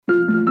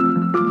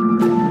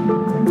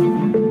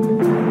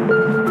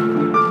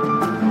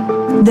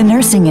The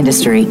nursing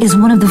industry is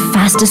one of the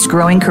fastest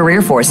growing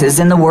career forces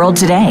in the world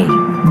today.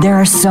 There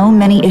are so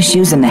many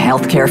issues in the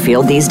healthcare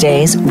field these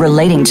days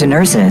relating to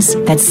nurses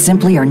that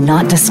simply are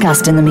not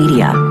discussed in the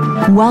media.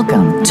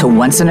 Welcome to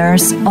Once a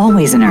Nurse,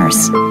 Always a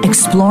Nurse,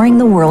 exploring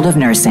the world of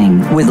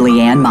nursing with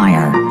Leanne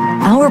Meyer.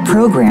 Our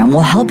program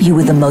will help you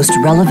with the most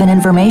relevant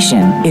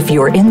information if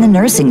you are in the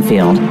nursing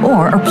field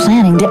or are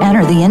planning to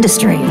enter the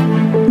industry.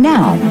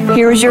 Now,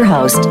 here is your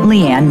host,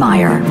 Leanne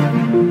Meyer.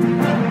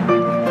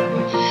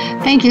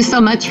 Thank you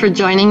so much for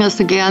joining us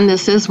again.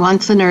 This is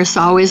Once a Nurse,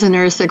 Always a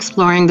Nurse,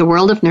 exploring the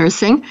world of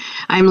nursing.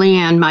 I'm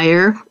Leanne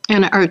Meyer,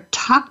 and our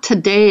talk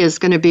today is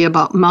going to be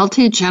about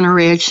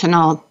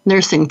multi-generational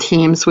nursing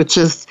teams, which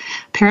is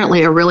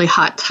apparently a really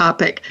hot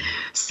topic.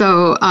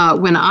 So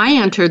when I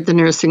entered the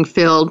nursing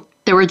field,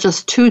 there were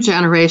just two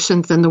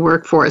generations in the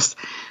workforce.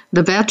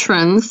 The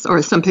veterans,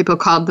 or some people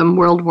called them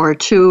World War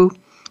II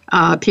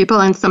people,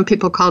 and some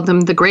people called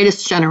them the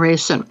greatest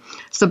generation.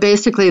 So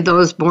basically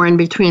those born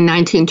between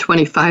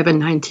 1925 and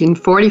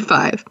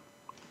 1945.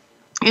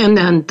 And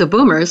then the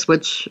boomers,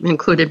 which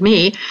included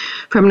me,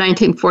 from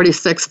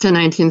 1946 to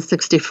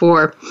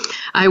 1964.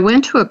 I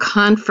went to a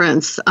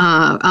conference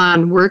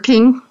on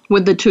working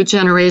with the two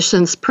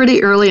generations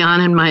pretty early on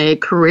in my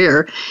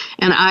career,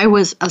 and I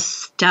was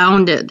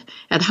astounded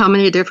at how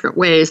many different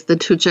ways the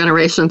two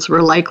generations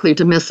were likely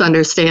to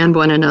misunderstand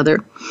one another.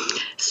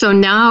 So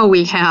now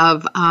we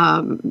have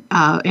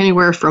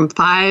anywhere from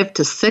 5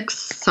 to 6,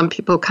 some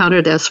people count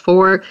it as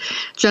 4,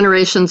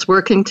 generations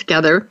working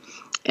together.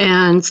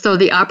 And so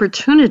the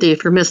opportunity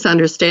for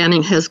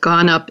misunderstanding has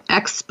gone up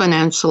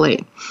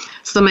exponentially.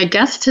 So my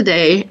guest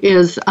today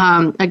is,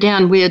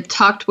 again, we had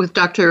talked with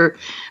Dr.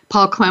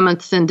 Paul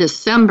Clements in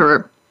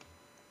December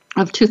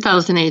of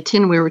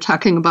 2018. We were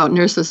talking about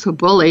nurses who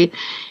bully.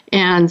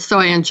 And so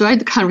I enjoyed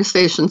the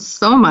conversation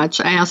so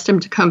much, I asked him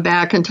to come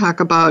back and talk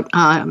about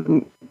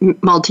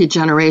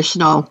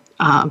multi-generational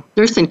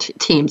nursing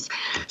teams.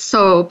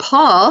 So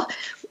Paul,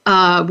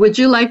 would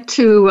you like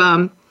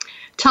to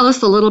tell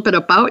us a little bit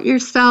about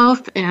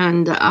yourself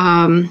and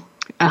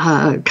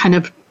kind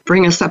of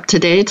bring us up to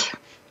date?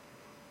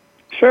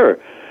 Sure.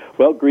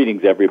 Well,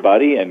 greetings,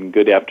 everybody, and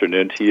good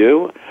afternoon to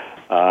you.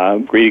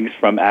 Greetings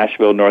from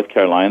Asheville, North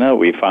Carolina.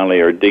 We finally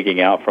are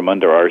digging out from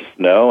under our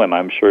snow, and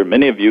I'm sure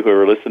many of you who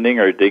are listening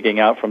are digging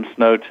out from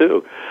snow,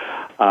 too.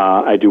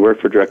 I do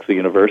work for Drexel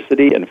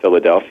University in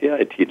Philadelphia.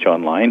 I teach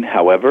online.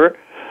 However,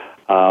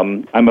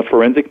 I'm a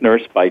forensic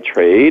nurse by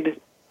trade,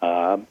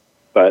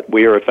 but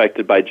we are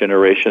affected by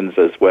generations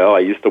as well. I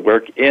used to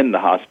work in the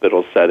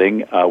hospital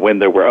setting when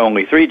there were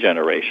only 3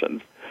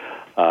 generations,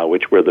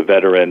 which were the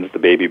veterans, the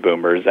baby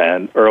boomers,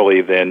 and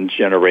early then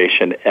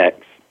Generation X.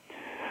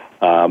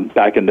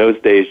 Back in those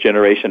days,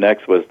 Generation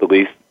X was the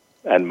least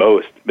and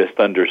most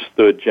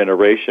misunderstood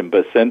generation,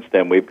 but since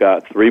then we've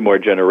got 3 more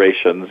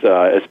generations,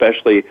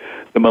 especially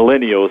the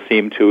millennials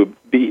seem to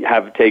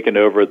have taken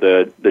over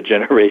the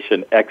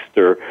Generation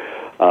Xter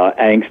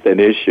angst and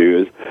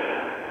issues.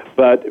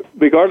 But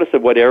regardless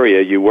of what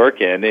area you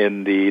work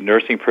in the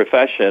nursing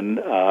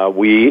profession,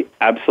 we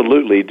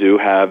absolutely do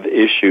have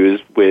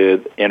issues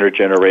with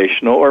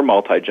intergenerational or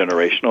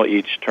multi-generational.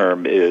 Each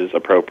term is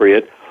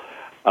appropriate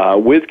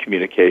with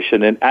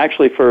communication. And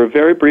actually, for a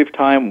very brief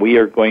time, we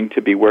are going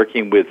to be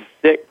working with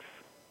 6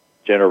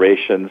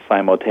 generations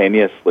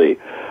simultaneously.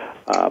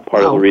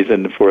 Part of the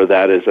reason for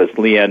that is, as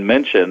Leanne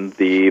mentioned,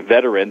 the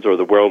veterans or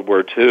the World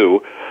War II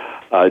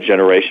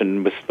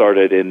generation was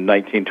started in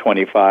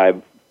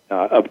 1925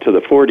 up to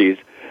the 40s.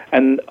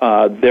 And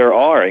there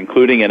are,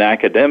 including in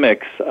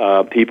academics,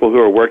 people who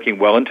are working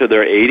well into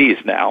their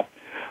 80s now.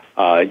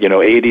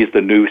 80 is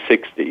the new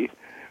 60.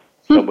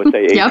 Some would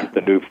say 80 is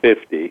the new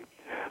 50.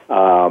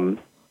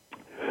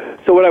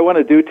 So what I want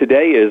to do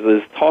today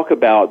is talk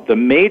about the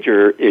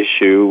major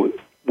issue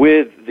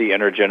with the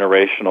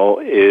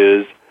intergenerational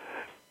is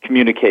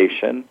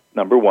communication,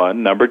 number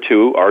 1. Number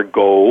 2, our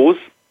goals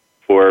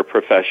for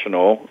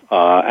professional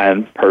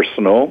and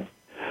personal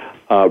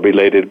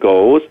related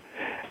goals.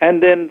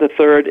 And then the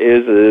third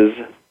is,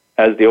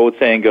 as the old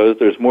saying goes,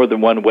 there's more than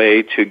one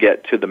way to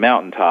get to the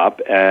mountaintop.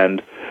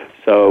 And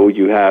so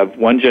you have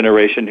one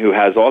generation who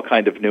has all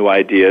kinds of new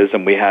ideas,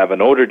 and we have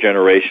an older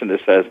generation that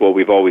says, well,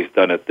 we've always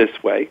done it this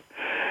way.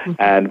 Mm-hmm.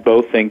 And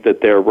both think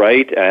that they're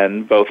right,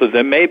 and both of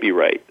them may be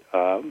right.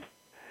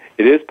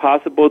 It is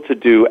possible to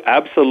do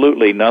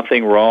absolutely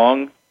nothing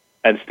wrong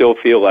and still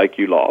feel like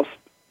you lost.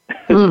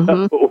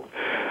 Mm-hmm.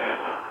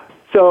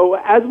 So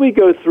as we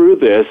go through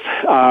this,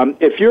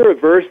 if you're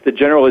averse to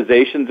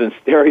generalizations and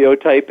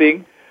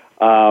stereotyping,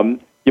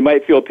 you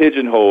might feel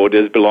pigeonholed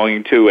as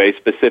belonging to a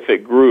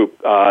specific group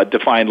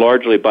defined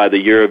largely by the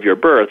year of your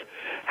birth.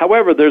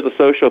 However, there's a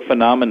social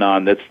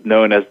phenomenon that's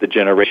known as the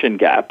generation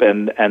gap,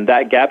 and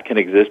that gap can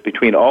exist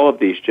between all of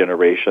these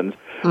generations.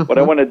 Mm-hmm. What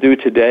I want to do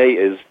today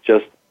is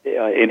just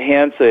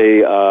enhance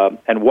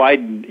and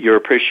widen your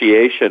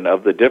appreciation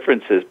of the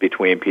differences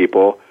between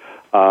people,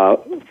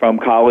 from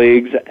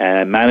colleagues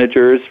and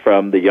managers,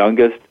 from the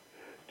youngest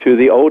to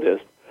the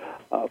oldest.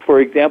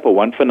 For example,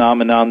 one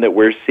phenomenon that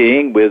we're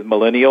seeing with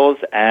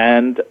millennials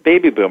and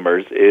baby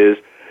boomers is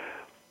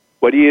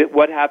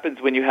What happens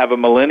when you have a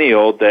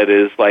millennial that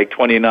is like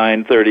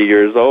 29, 30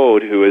 years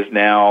old who is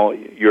now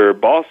your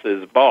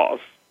boss's boss,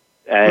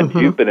 and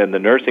you've been in the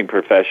nursing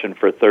profession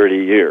for 30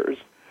 years?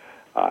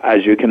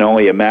 As you can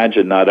only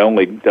imagine, not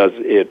only does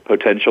it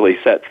potentially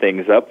set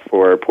things up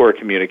for poor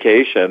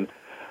communication,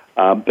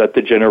 but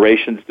the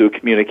generations do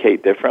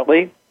communicate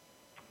differently.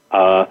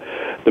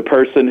 The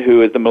person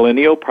who is a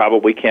millennial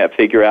probably can't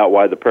figure out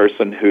why the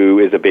person who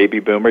is a baby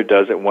boomer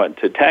doesn't want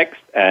to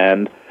text,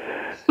 and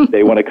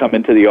they want to come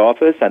into the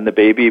office, and the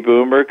baby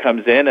boomer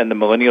comes in, and the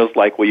millennial's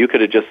like, well, you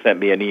could have just sent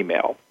me an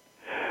email.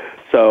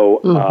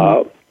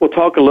 So we'll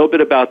talk a little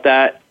bit about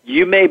that.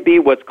 You may be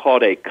what's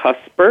called a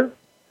cusper.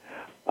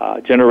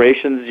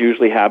 Generations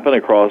usually happen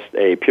across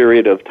a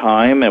period of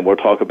time, and we'll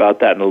talk about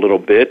that in a little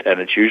bit, and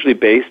it's usually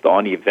based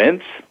on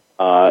events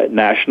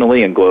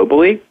nationally and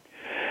globally.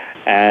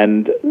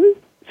 And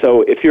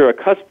so if you're a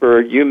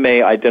cusper, you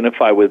may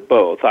identify with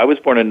both. I was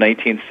born in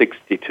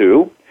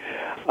 1962.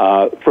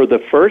 For the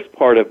first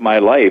part of my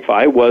life,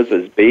 I was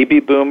as baby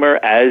boomer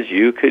as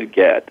you could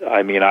get.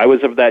 I mean, I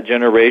was of that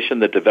generation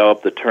that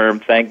developed the term,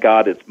 thank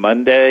God it's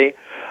Monday.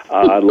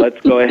 Let's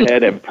go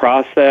ahead and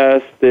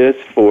process this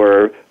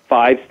for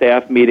 5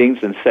 staff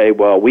meetings and say,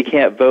 well, we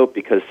can't vote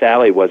because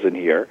Sally wasn't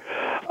here.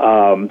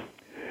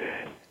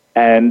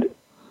 And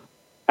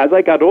as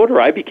I got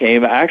older, I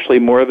became actually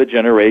more of a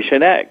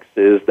Generation X,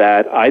 is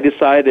that I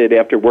decided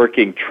after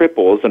working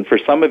triples, and for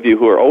some of you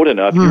who are old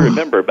enough, you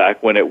remember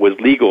back when it was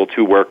legal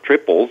to work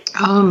triples.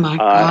 Oh, my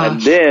gosh.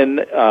 And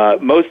then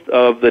most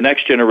of the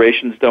next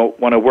generations don't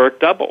want to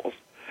work doubles.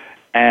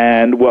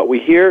 And what we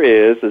hear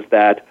is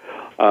that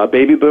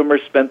baby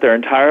boomers spent their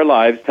entire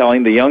lives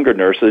telling the younger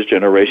nurses,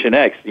 Generation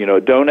X,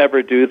 don't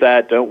ever do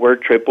that, don't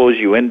work triples,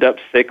 you end up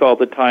sick all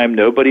the time,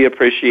 nobody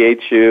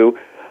appreciates you.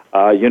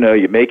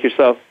 You make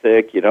yourself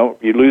sick, you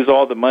lose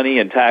all the money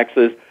and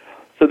taxes.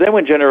 So then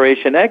when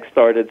Generation X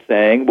started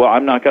saying, well,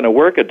 I'm not going to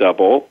work a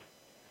double,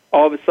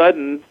 all of a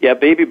sudden,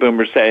 baby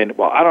boomers saying,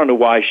 well, I don't know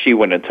why she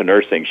went into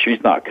nursing. She's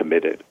not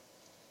committed.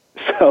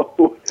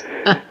 So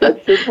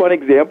that's just one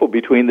example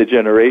between the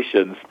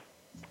generations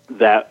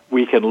that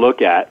we can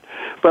look at.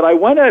 But I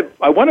want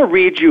to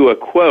read you a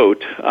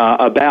quote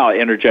about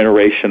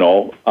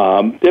intergenerational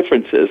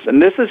differences.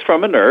 And this is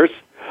from a nurse.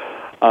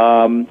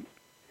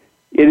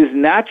 It is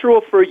natural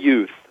for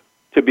youth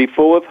to be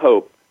full of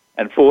hope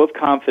and full of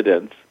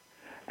confidence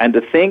and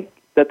to think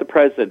that the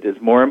present is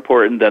more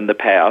important than the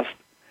past.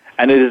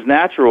 And it is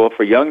natural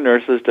for young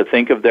nurses to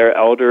think of their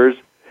elders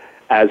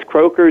as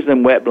croakers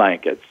and wet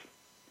blankets.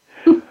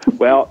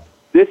 Well,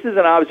 this is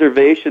an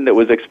observation that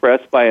was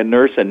expressed by a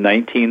nurse in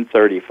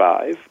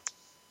 1935.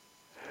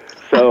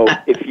 So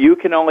if you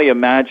can only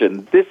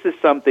imagine, this is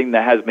something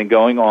that has been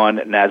going on,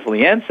 and as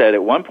Leanne said,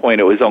 at one point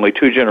it was only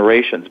 2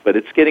 generations, but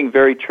it's getting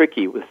very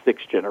tricky with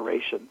 6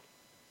 generations.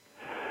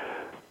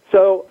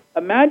 So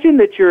imagine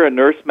that you're a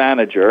nurse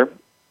manager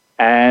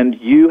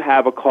and you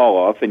have a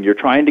call-off and you're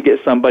trying to get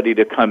somebody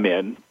to come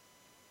in.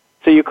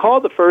 So you call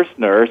the first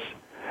nurse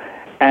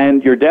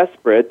and you're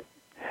desperate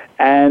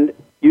and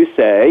you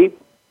say,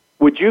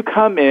 would you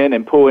come in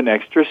and pull an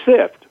extra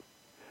shift?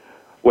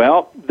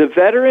 Well, the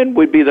veteran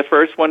would be the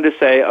first one to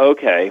say,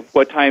 okay,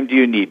 what time do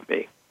you need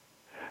me?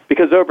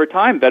 Because over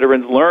time,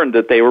 veterans learned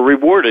that they were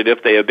rewarded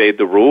if they obeyed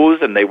the rules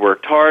and they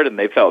worked hard and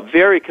they felt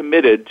very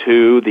committed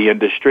to the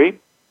industry.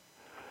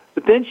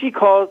 But then she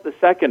calls the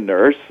second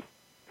nurse,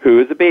 who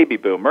is a baby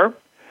boomer,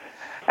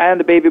 and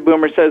the baby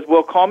boomer says,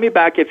 well, call me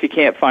back if you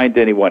can't find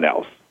anyone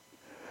else.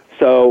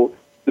 So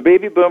the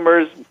baby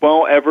boomers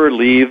won't ever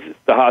leave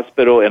the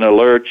hospital in a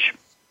lurch.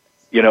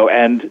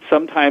 And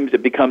sometimes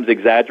it becomes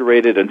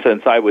exaggerated, and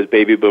since I was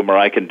baby boomer,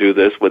 I can do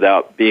this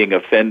without being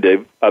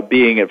offensive.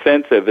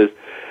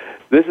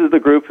 This is the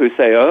group who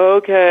say,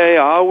 okay,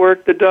 I'll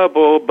work the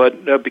double,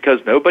 but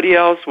because nobody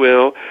else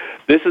will.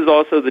 This is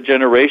also the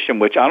generation,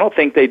 which I don't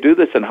think they do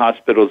this in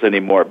hospitals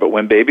anymore, but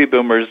when baby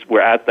boomers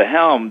were at the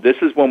helm, this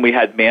is when we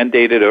had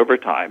mandated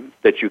overtime,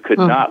 that you could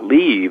not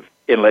leave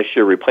unless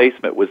your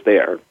replacement was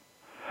there.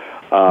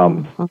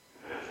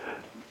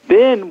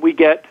 Then we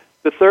get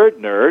the third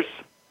nurse,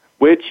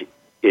 which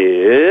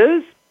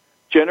is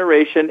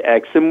Generation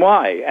X and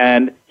Y.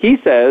 And he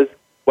says,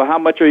 well, how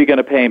much are you going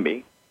to pay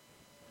me?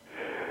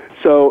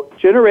 So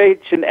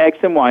Generation X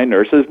and Y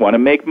nurses want to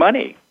make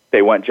money.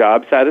 They want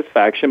job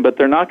satisfaction, but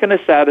they're not going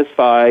to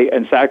satisfy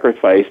and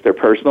sacrifice their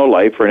personal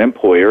life for an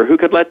employer who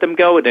could let them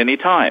go at any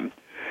time.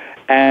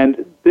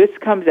 And this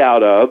comes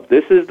out of,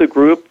 this is the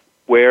group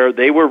where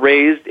they were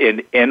raised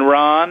in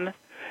Enron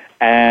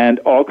and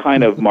all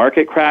kind of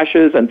market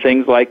crashes and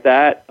things like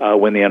that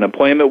when the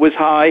unemployment was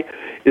high,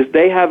 is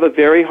they have a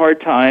very hard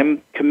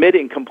time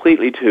committing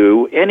completely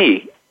to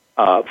any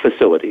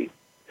facility.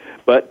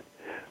 But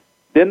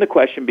then the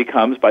question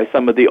becomes by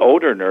some of the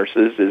older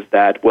nurses is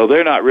that, well,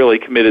 they're not really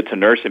committed to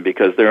nursing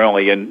because they're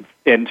only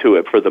into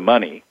it for the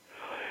money.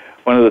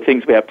 One of the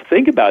things we have to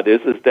think about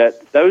is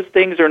that those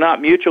things are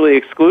not mutually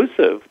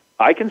exclusive.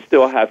 I can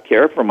still have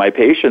care for my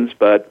patients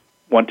but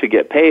want to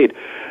get paid.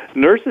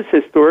 Nurses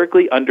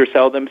historically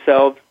undersell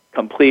themselves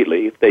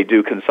completely. They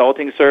do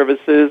consulting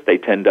services. They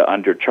tend to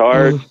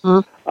undercharge.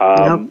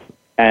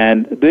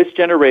 And this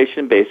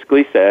generation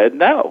basically said,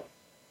 no.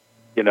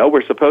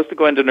 We're supposed to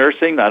go into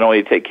nursing, not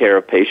only to take care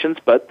of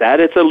patients, but that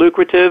it's a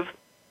lucrative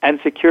and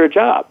secure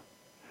job.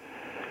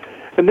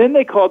 And then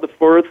they called the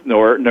fourth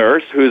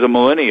nurse, who's a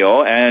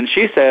millennial, and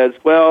she says,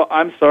 well,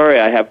 I'm sorry,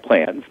 I have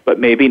plans, but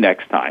maybe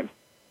next time.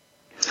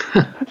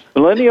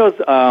 Millennials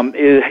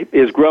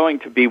is growing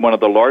to be one of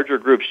the larger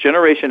groups.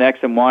 Generation X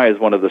and Y is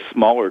one of the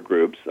smaller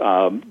groups.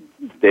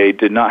 They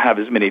did not have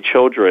as many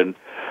children.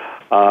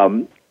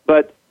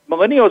 But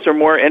millennials are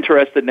more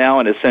interested now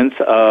in a sense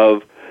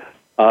of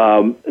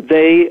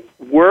they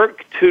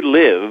work to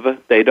live.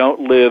 They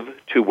don't live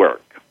to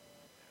work.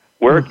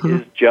 Work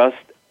is just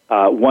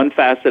one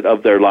facet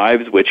of their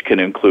lives, which can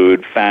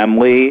include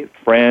family,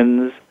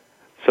 friends,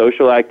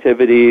 social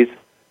activities,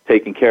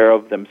 taking care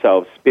of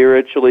themselves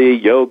spiritually,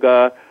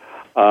 yoga.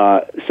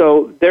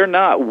 So they're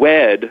not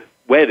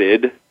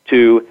wedded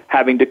to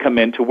having to come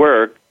into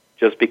work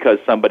just because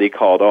somebody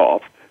called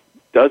off.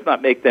 Does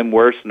not make them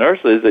worse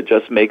nurses. It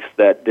just makes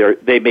that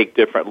they make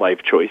different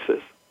life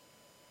choices.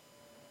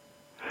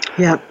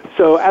 Yeah.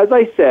 So as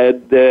I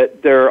said,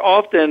 that there are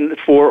often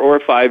 4 or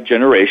 5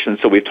 generations.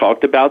 So we've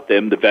talked about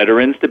them, the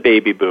veterans, the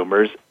baby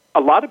boomers. A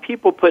lot of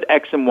people put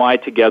X and Y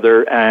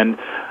together, and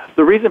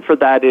the reason for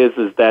that is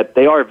that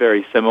they are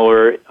very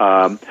similar.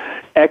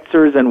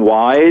 Xers and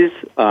Ys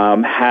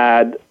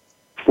had,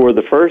 for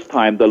the first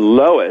time, the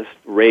lowest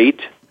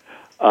rate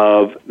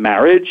of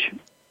marriage.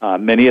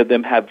 Many of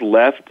them have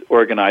left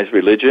organized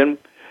religion.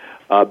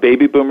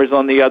 Baby boomers,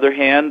 on the other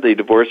hand, the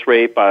divorce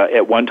rate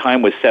at one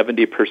time was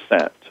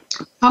 70%.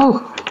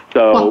 Oh.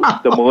 So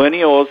the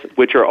millennials,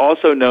 which are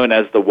also known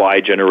as the Y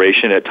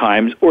generation at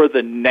times, or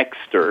the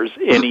Nexters,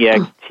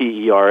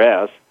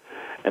 Nexters,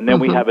 and then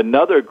we have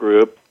another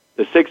group,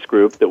 the 6th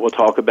group, that we'll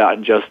talk about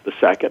in just a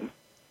second.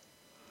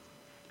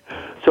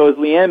 So as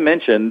Leanne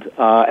mentioned,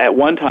 at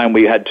one time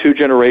we had 2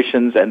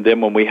 generations, and then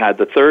when we had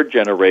the 3rd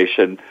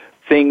generation,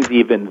 things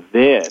even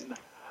then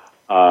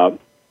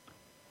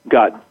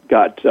got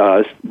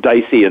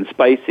dicey and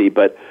spicy.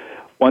 But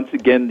once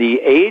again, the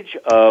age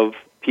of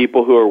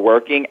people who are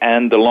working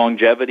and the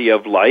longevity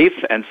of life,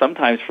 and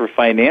sometimes for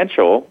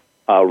financial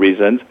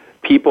reasons,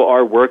 people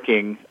are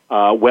working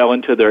well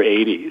into their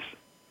 80s.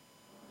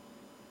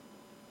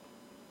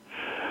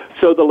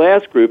 So the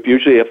last group,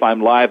 usually if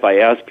I'm live, I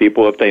ask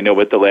people if they know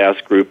what the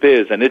last group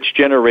is, and it's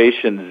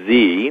Generation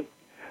Z,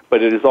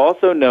 but it is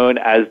also known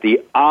as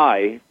the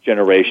I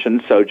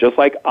generation, so just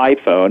like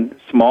iPhone,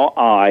 small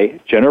I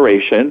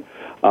generation.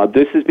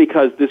 This is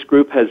because this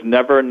group has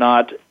never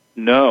not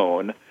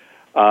known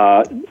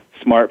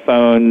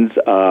smartphones,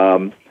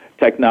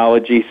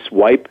 technology,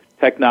 swipe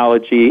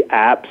technology,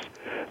 apps.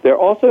 They're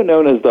also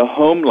known as the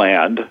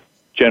Homeland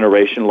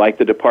generation, like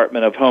the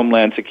Department of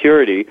Homeland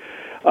Security,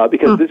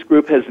 because this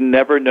group has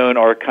never known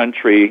our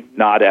country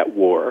not at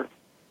war.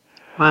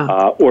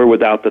 Wow. Or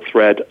without the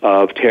threat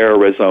of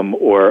terrorism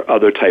or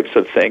other types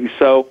of things.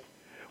 So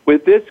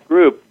with this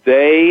group,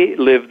 they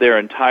live their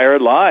entire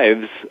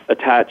lives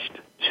attached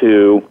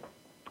to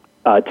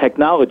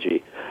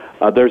technology.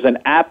 There's an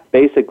app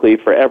basically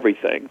for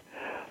everything.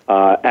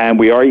 And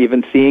we are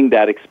even seeing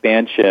that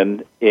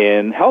expansion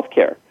in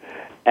healthcare.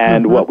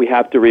 And what we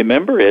have to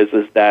remember is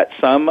that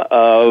some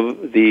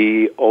of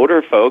the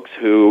older folks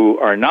who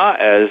are not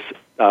as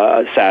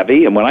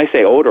savvy, and when I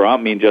say older, I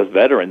don't mean just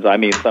veterans, I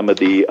mean some of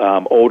the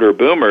older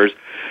boomers.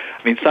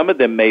 I mean, some of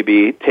them may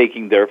be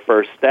taking their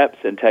first steps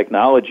in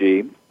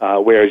technology,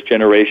 whereas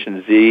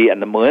Generation Z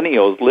and the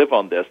millennials live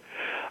on this.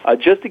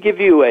 Just to give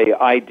you an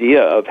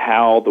idea of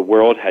how the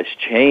world has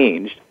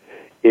changed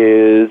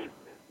is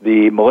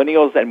the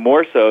millennials, and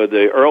more so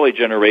the early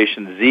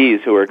Generation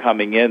Zs who are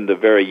coming in, the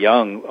very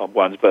young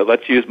ones, but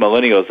let's use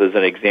millennials as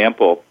an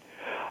example.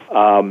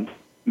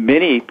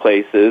 Many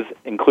places,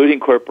 including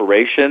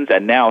corporations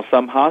and now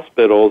some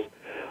hospitals,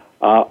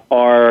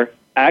 are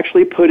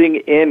actually putting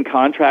in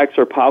contracts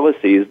or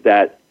policies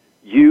that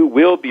you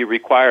will be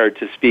required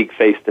to speak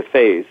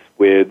face-to-face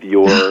with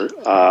your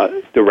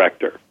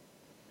director.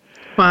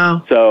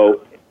 Wow.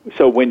 So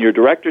when your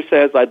director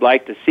says, I'd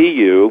like to see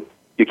you,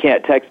 you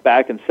can't text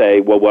back and say,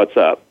 well, what's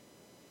up?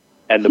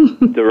 And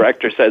the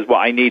director says, well,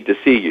 I need to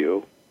see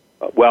you.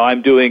 Well,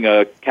 I'm doing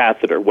a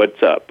catheter.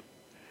 What's up?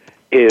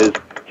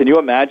 Can you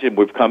imagine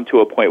we've come to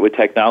a point with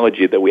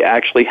technology that we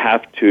actually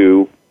have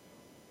to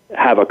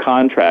have a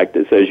contract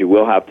that says you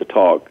will have to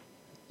talk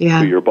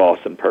to your boss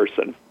in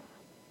person?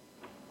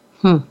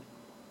 So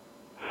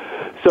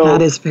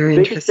that is very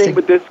interesting. Thing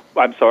with this,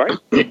 I'm sorry?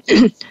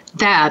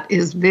 That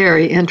is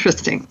very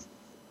interesting.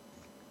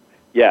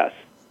 Yes.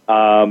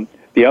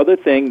 The other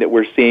thing that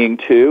we're seeing,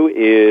 too,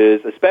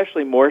 is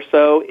especially more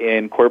so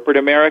in corporate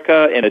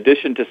America, in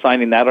addition to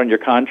signing that on your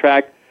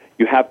contract,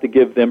 you have to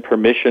give them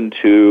permission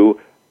to,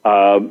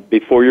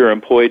 before you're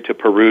employed, to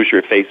peruse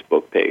your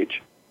Facebook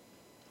page.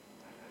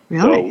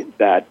 Really? So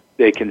that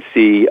they can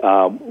see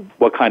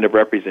what kind of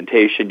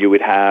representation you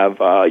would have.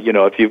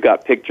 If you've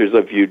got pictures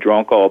of you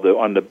drunk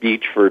on the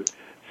beach for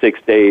 6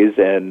 days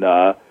and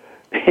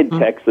in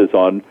Texas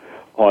on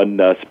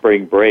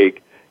spring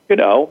break,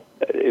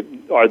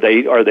 are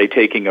they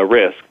taking a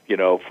risk,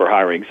 for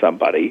hiring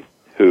somebody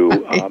who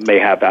may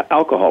have that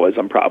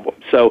alcoholism problem?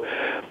 So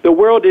the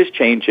world is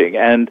changing,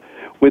 and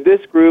with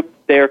this group,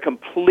 they are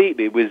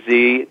completely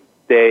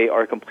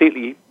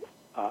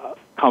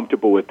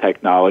comfortable with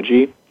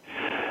technology.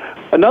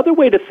 Another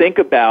way to think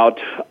about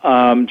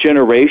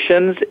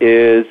generations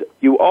is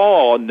you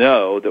all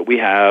know that we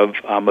have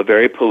a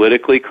very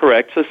politically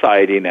correct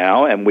society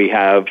now, and we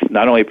have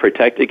not only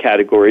protected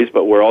categories,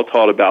 but we're all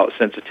taught about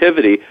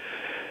sensitivity.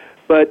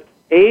 But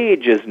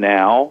age is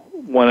now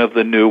one of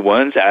the new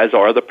ones, as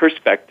are the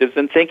perspectives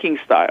and thinking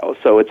styles.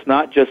 So it's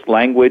not just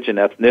language and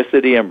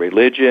ethnicity and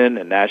religion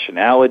and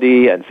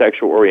nationality and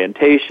sexual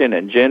orientation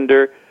and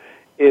gender.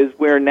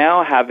 We're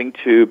now having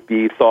to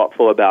be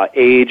thoughtful about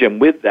age, and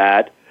with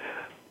that,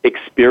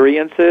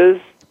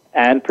 experiences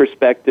and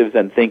perspectives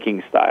and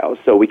thinking styles.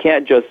 So we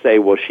can't just say,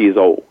 well, she's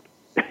old,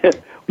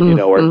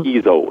 or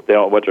he's old.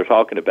 What they're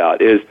talking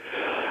about is,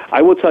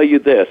 I will tell you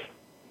this,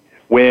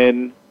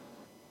 when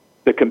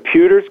the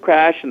computers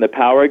crash and the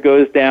power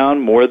goes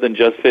down more than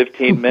just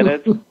 15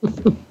 minutes,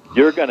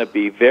 you're going to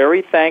be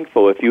very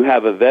thankful if you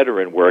have a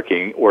veteran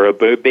working or a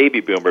baby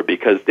boomer,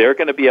 because they're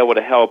going to be able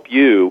to help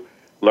you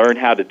learn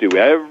how to do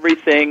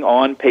everything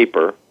on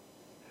paper,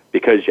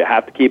 because you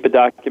have to keep a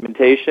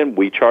documentation.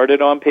 We charted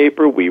on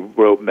paper. We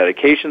wrote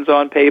medications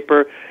on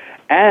paper.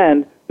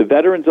 And the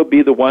veterans will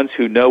be the ones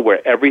who know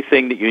where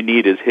everything that you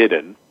need is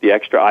hidden, the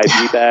extra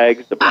IV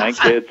bags, the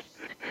blankets,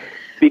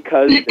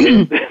 because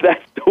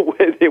that's the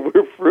way they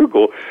were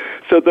frugal.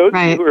 So those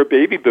who are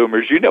baby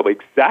boomers, you know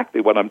exactly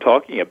what I'm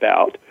talking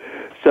about.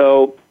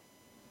 So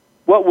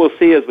what we'll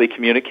see as we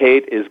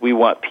communicate is we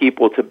want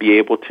people to be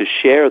able to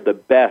share the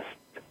best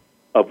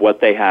of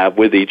what they have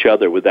with each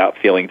other without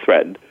feeling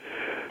threatened.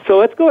 So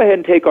let's go ahead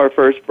and take our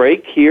first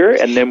break here,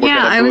 and then we're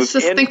going to move into... Yeah, I was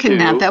just thinking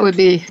that would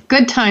be a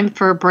good time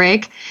for a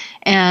break.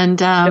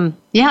 And,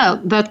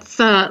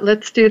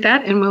 let's do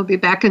that, and we'll be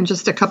back in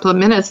just a couple of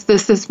minutes.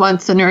 This is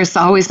Once a Nurse,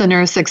 Always a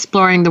Nurse,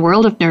 exploring the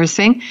world of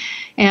nursing.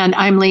 And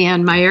I'm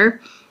Leanne Meyer.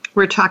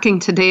 We're talking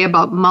today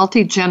about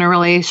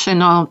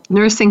multi-generational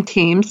nursing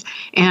teams,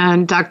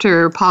 and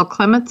Dr. Paul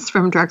Clements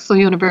from Drexel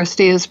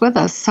University is with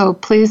us. So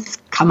please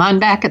come on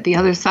back at the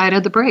other side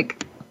of the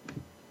break.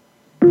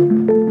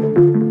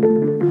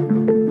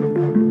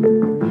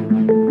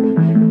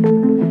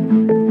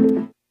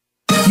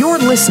 You're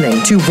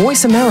listening to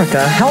Voice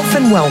America Health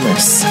and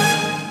Wellness.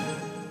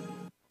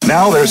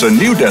 Now there's a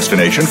new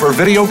destination for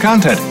video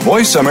content,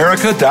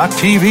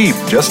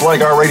 VoiceAmerica.tv. Just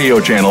like our radio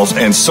channels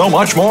and so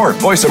much more.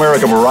 Voice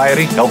America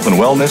Variety, Health and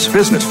Wellness,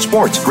 Business,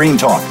 Sports, Green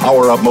Talk,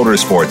 Power Up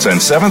Motorsports,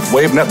 and Seventh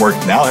Wave Network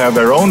now have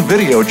their own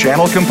video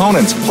channel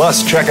components.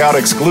 Plus, check out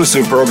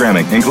exclusive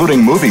programming,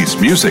 including movies,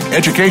 music,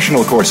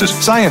 educational courses,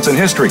 science and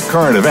history,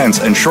 current events,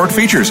 and short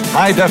features.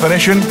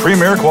 High-definition,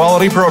 premier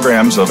quality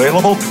programs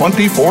available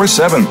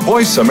 24/7.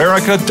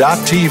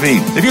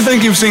 VoiceAmerica.tv. If you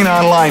think you've seen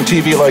online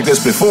TV like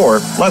this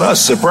before, let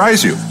us surprise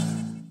you.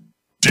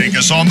 Take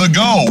us on the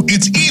go.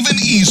 It's even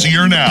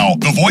easier now.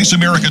 The Voice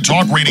America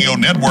Talk Radio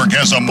Network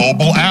has a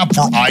mobile app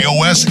for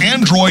iOS,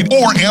 Android,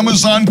 or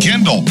Amazon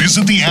Kindle.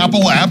 Visit the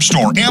Apple App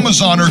Store,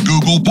 Amazon, or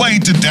Google Play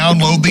to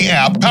download the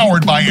app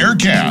powered by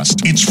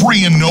Aircast. It's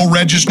free and no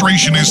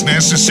registration is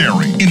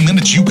necessary. In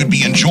minutes, you could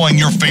be enjoying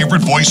your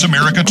favorite Voice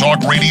America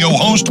Talk Radio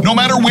host no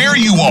matter where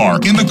you are,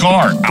 in the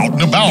car, out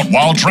and about,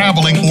 while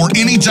traveling, or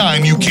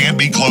anytime you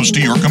can't be close to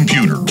your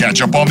computer.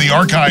 Catch up on the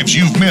archives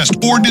you've missed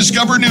or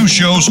discover new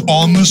shows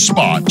on the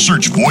spot.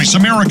 Search Voice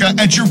America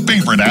at your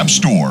favorite app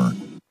store.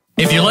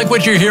 If you like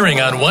what you're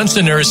hearing on Once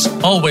a Nurse,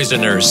 Always a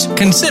Nurse,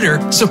 consider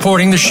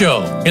supporting the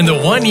show. In the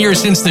 1 year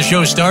since the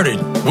show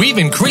started, we've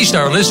increased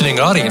our listening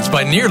audience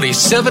by nearly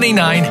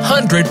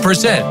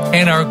 7,900%,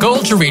 and our goal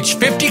to reach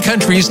 50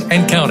 countries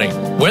and counting.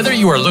 Whether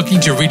you are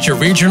looking to reach a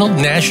regional,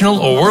 national,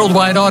 or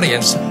worldwide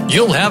audience,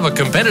 you'll have a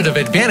competitive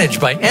advantage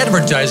by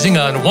advertising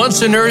on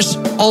Once a Nurse,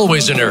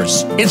 Always a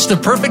Nurse. It's the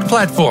perfect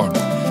platform.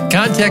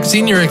 Contact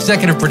Senior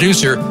Executive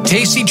Producer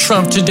Tacey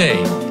Trump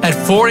today at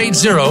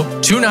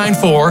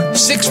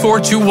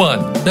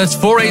 480-294-6421. That's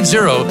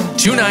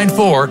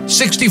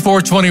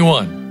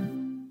 480-294-6421.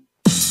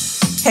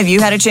 Have you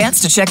had a chance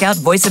to check out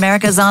Voice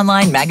America's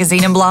online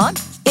magazine and blog?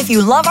 If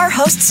you love our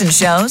hosts and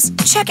shows,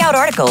 check out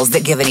articles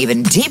that give an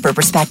even deeper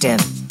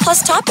perspective,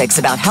 plus topics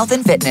about health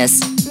and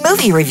fitness,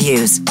 movie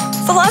reviews,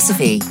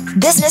 philosophy,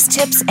 business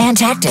tips and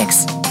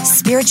tactics,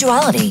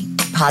 spirituality,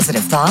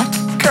 positive thought,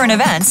 current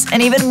events,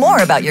 and even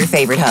more about your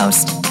favorite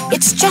host.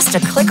 It's just a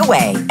click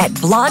away at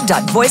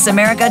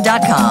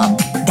blog.voiceamerica.com.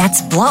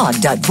 That's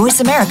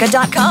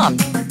blog.voiceamerica.com.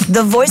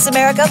 The Voice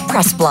America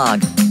Press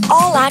Blog.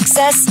 All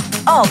access,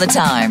 all the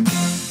time.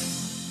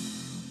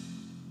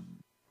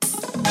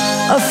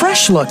 A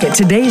fresh look at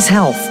today's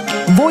health.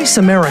 Voice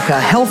America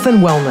Health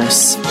and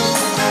Wellness.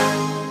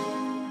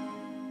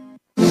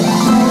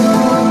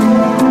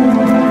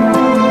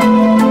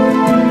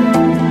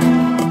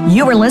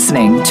 You are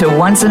listening to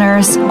Once a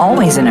Nurse,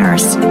 Always a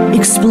Nurse,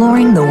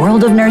 exploring the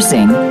world of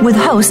nursing with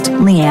host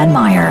Leanne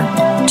Meyer.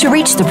 To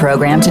reach the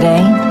program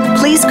today,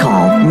 please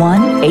call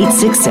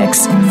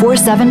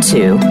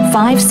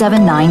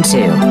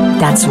 1-866-472-5792.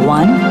 That's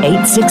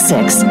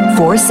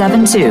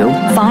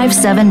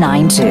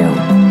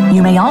 1-866-472-5792.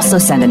 You may also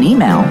send an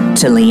email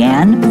to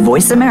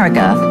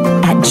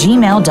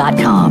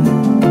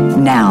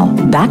leannevoiceamerica@gmail.com. Now,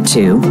 back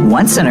to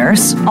Once a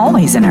Nurse,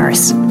 Always a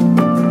Nurse.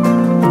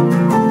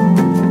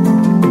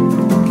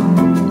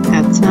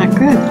 That's not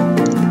good.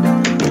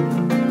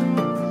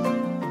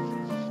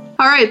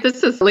 All right,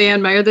 this is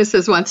Leanne Meyer. This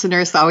is Once a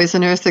Nurse, Always a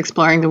Nurse,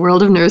 exploring the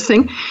world of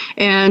nursing.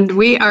 And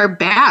we are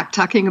back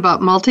talking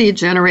about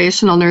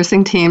multi-generational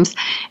nursing teams.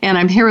 And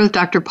I'm here with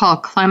Dr. Paul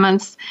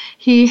Clements.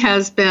 He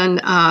has been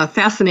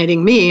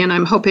fascinating me, and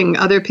I'm hoping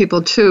other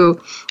people too,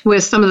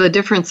 with some of the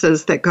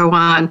differences that go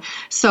on.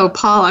 So,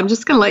 Paul, I'm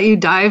just going to let you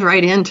dive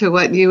right into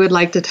what you would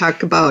like to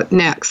talk about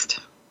next.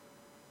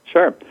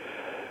 Sure.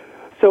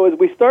 So as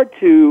we start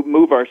to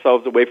move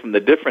ourselves away from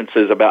the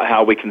differences about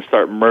how we can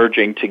start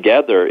merging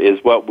together,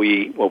 is what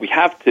we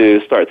have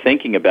to start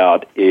thinking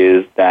about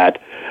is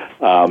that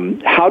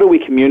how do we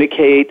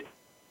communicate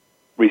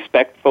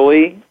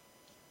respectfully,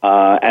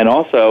 and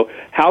also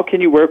how can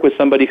you work with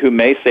somebody who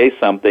may say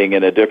something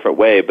in a different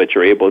way, but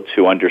you're able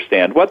to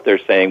understand what they're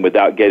saying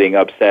without getting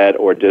upset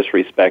or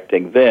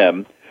disrespecting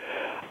them.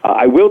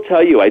 I will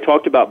tell you, I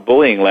talked about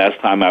bullying last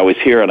time I was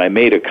here, and I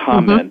made a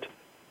comment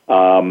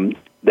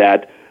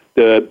that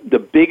the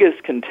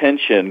biggest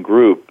contention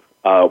group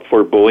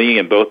for bullying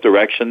in both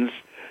directions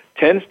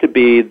tends to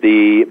be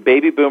the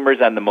baby boomers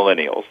and the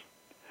millennials.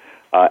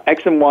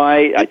 X and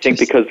Y, I think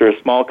because they're a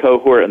small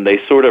cohort and they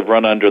sort of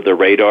run under the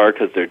radar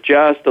because they're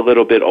just a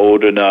little bit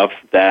old enough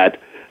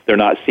that they're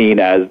not seen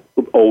as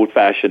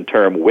old-fashioned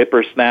term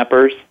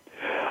whippersnappers.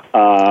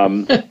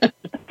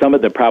 Some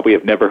of them probably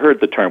have never heard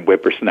the term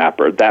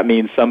whippersnapper. That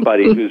means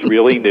somebody who's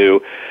really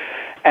new.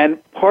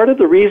 And part of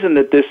the reason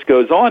that this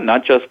goes on,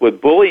 not just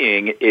with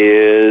bullying,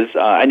 is,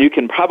 and you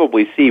can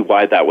probably see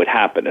why that would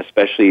happen,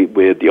 especially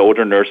with the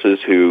older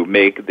nurses who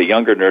make the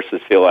younger nurses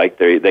feel like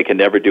they can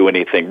never do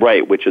anything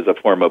right, which is a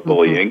form of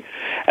bullying.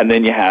 And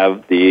then you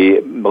have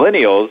the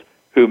millennials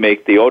who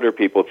make the older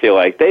people feel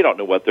like they don't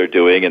know what they're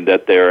doing and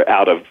that they're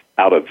out of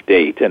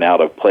date and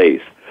out of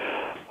place.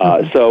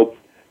 So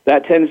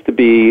that tends to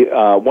be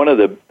one of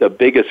the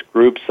biggest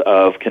groups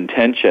of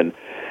contention.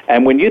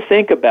 And when you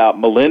think about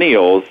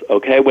millennials,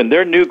 okay, when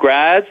they're new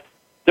grads,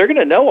 they're going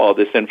to know all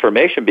this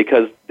information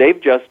because they've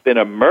just been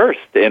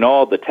immersed in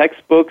all the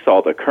textbooks,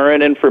 all the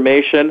current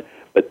information.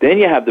 But then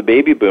you have the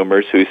baby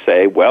boomers who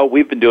say, well,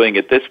 we've been doing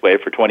it this way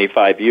for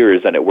 25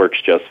 years and it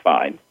works just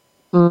fine.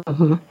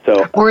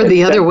 So, or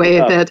the other way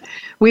that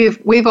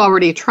we've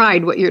already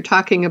tried what you're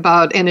talking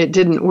about and it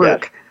didn't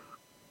work. Yes.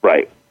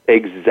 Right,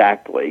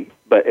 exactly.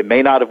 But it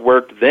may not have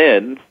worked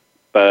then,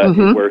 but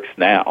it works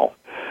now.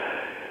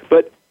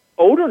 But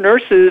older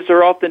nurses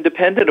are often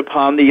dependent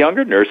upon the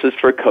younger nurses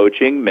for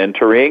coaching,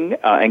 mentoring,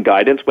 and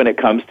guidance when it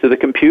comes to the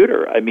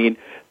computer. I mean,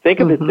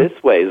 think of it this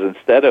way: is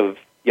instead of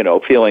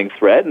feeling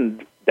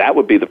threatened, that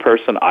would be the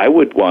person I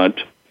would want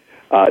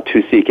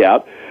to seek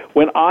out.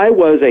 When I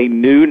was a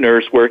new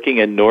nurse working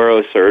in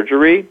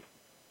neurosurgery,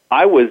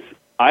 I was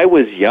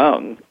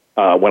young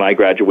when I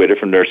graduated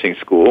from nursing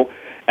school,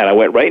 and I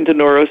went right into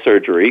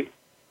neurosurgery.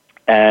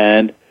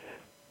 And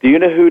do you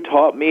know who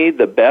taught me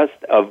the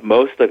best of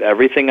most of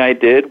everything I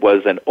did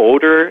was an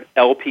older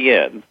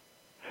LPN.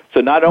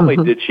 So not only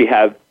did she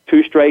have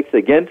two strikes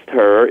against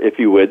her, if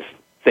you would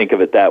think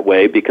of it that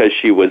way, because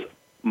she was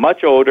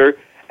much older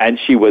and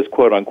she was,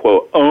 quote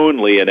unquote,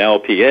 only an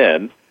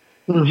LPN,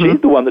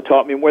 she's the one that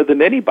taught me more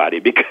than anybody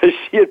because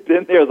she had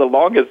been there the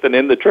longest and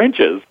in the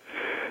trenches.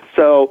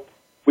 So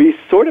we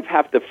sort of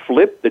have to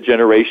flip the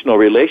generational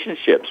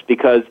relationships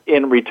because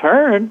in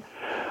return,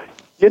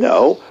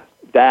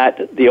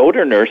 that the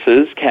older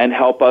nurses can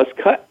help us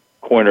cut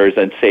corners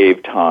and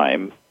save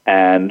time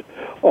and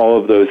all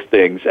of those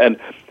things. And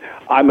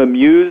I'm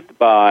amused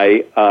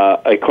by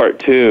a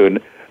cartoon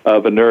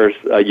of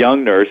a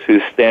young nurse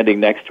who's standing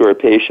next to her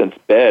patient's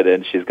bed,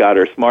 and she's got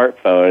her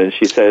smartphone, and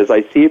she says,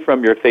 I see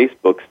from your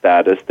Facebook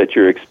status that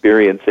you're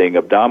experiencing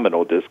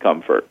abdominal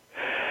discomfort.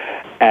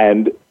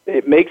 And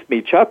it makes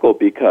me chuckle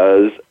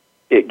because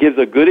it gives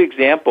a good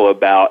example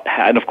about,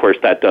 and of course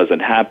that doesn't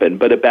happen,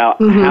 but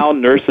about how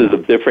nurses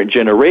of different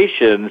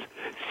generations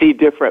see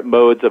different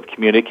modes of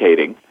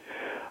communicating.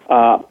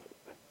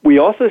 We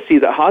also see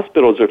that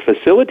hospitals are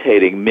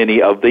facilitating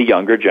many of the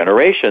younger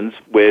generations,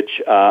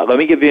 which, let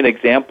me give you an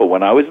example.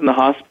 When I was in the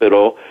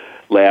hospital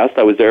last,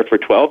 I was there for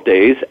 12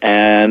 days,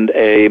 and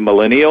a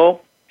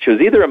millennial, she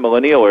was either a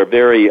millennial or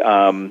very,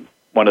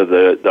 one of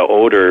the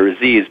older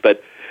Zs,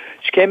 but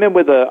she came in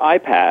with an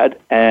iPad,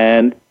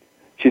 and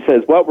she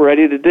says, well, we're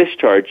ready to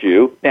discharge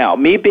you. Now,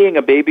 me being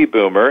a baby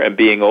boomer and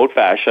being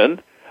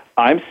old-fashioned,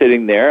 I'm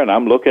sitting there and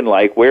I'm looking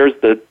like, where's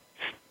the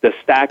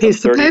stack of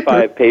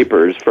 35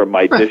 papers from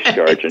my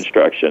discharge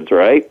instructions,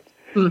 right?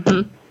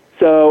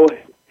 So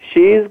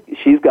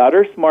she's got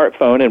her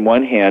smartphone in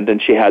one hand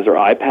and she has her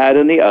iPad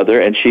in the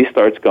other, and she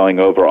starts going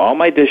over all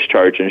my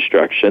discharge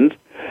instructions.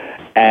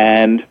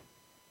 And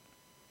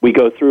we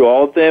go through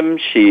all of them.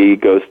 She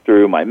goes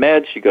through my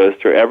meds. She goes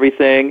through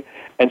everything.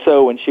 And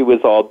so when she was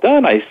all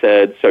done, I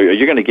said, so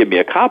you're going to give me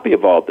a copy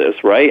of all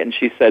this, right? And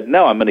she said,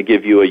 no, I'm going to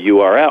give you a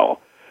URL.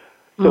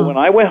 So when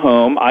I went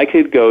home, I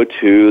could go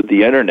to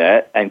the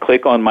Internet and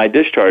click on my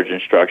discharge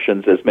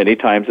instructions as many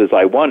times as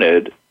I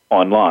wanted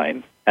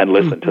online and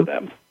listen to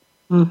them.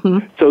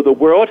 So the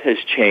world has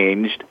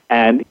changed,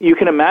 and you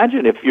can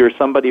imagine if you're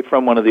somebody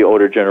from one of the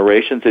older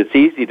generations, it's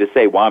easy to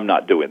say, well, I'm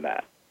not doing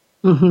that.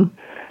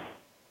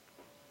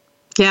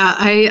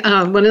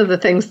 Yeah, one of the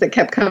things that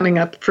kept coming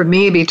up for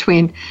me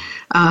between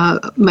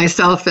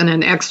myself and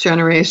an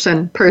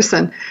X-generation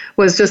person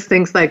was just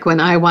things like when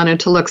I wanted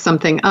to look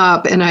something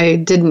up and I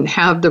didn't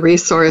have the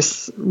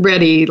resource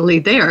readily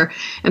there.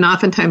 And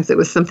oftentimes it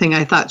was something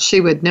I thought she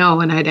would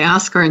know, and I'd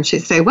ask her and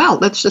she'd say, well,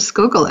 let's just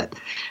Google it.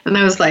 And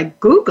I was like,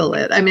 Google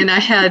it? I mean, I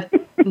had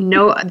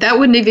that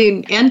wouldn't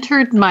even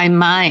entered my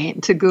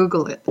mind to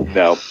Google it.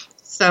 No.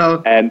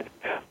 So. And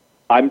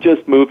I'm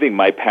just moving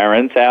my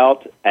parents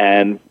out,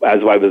 and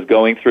as I was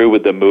going through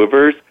with the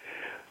movers,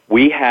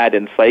 we had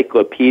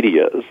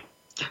encyclopedias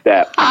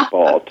that we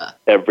bought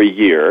every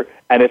year,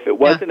 and if it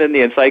wasn't in the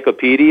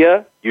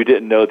encyclopedia, you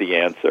didn't know the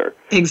answer.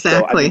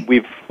 Exactly. So,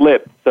 we've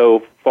flipped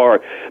so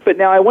far. But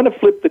now I want to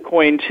flip the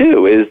coin,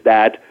 too, is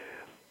that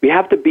we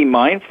have to be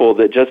mindful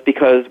that just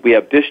because we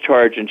have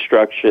discharge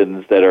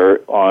instructions that are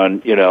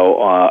on,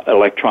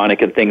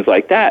 electronic and things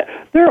like that,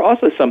 there are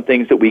also some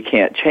things that we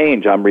can't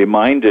change. I'm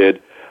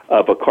reminded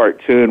of a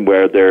cartoon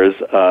where there's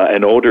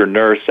an older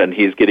nurse and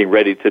he's getting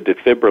ready to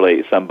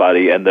defibrillate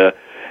somebody, and the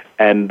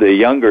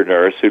younger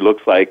nurse, who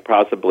looks like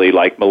possibly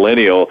like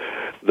millennial,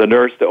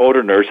 the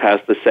older nurse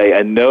has to say,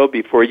 and no,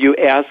 before you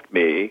ask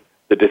me,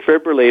 the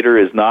defibrillator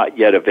is not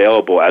yet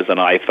available as an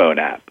iPhone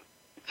app.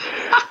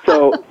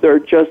 So there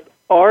just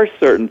are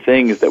certain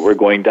things that we're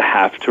going to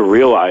have to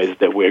realize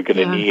that we're going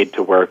to need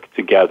to work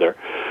together.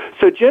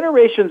 So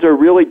generations are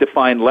really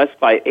defined less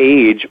by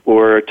age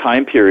or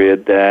time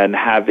period than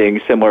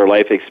having similar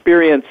life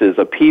experiences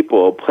of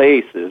people,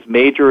 places,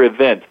 major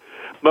events.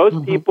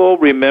 Most people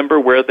remember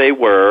where they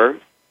were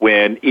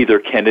when either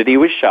Kennedy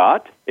was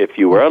shot, if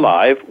you were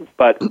alive,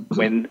 but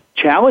when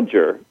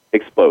Challenger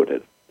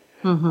exploded.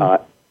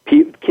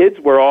 Kids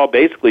were all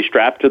basically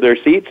strapped to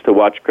their seats to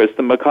watch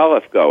Kristen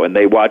McAuliffe go, and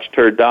they watched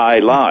her die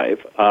live.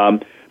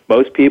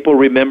 Most people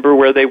remember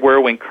where they were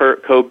when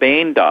Kurt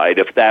Cobain died,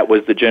 if that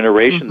was the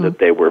generation that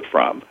they were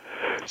from.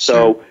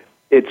 So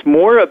it's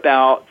more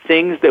about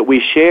things that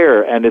we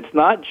share, and it's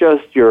not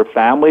just your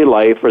family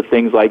life or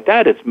things like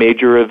that. It's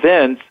major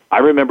events. I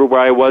remember where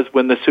I was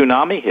when the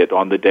tsunami hit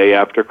on the day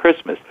after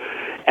Christmas.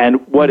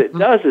 And what it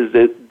does is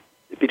that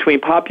between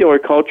popular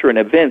culture and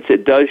events,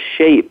 it does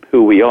shape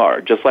who we are.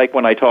 Just like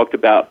when I talked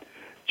about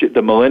the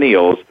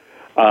millennials,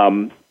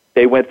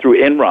 they went through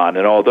Enron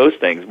and all those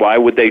things. Why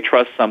would they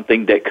trust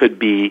something that could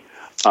be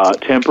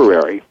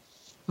temporary?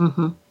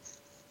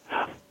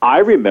 I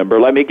remember,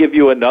 let me give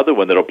you another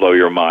one that'll blow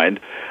your mind.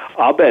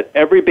 I'll bet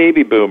every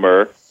baby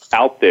boomer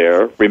out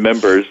there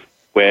remembers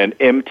when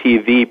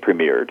MTV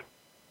premiered.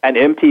 And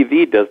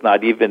MTV does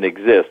not even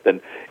exist.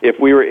 And if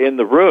we were in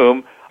the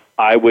room,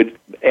 I would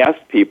ask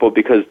people,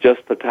 because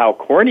just how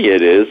corny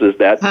it is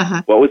that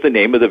what was the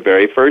name of the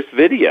very first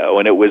video?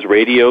 And it was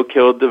Radio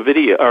Killed the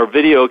Video, or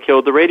Video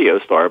Killed the Radio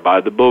Star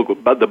by the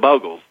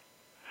Buggles.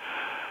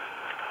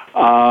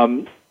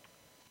 I'm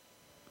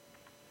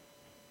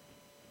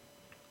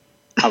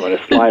going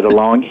to slide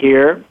along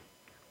here.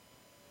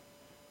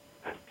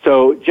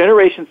 So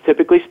generations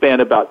typically span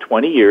about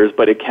 20 years,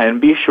 but it can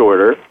be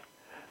shorter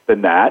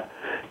than that.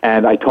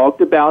 And I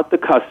talked about the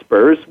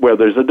cuspers, where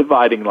there's a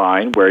dividing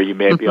line where you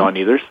may be on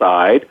either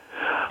side.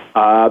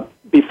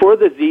 Before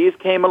the Zs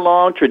came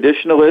along,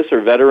 traditionalists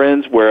or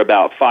veterans were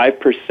about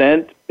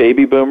 5%,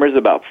 baby boomers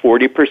about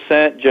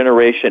 40%,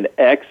 Generation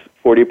X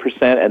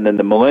 40%, and then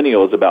the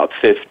millennials about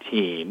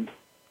 15%.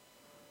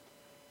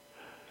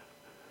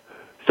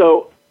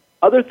 So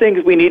other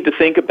things we need to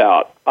think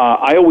about.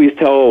 I always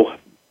tell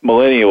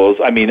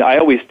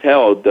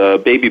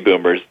the baby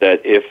boomers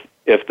that if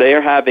they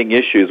are having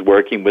issues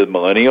working with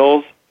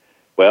millennials,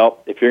 well,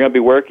 if you're going to be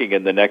working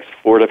in the next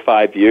 4 to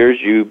 5 years,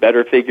 you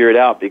better figure it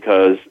out,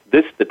 because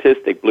this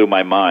statistic blew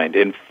my mind.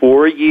 In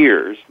 4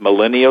 years,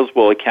 millennials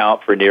will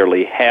account for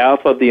nearly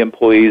half of the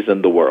employees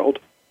in the world.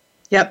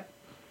 Yep.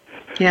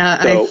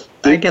 Yeah, so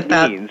I get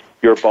that. Means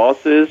your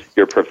bosses,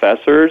 your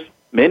professors,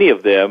 many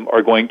of them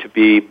are going to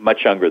be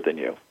much younger than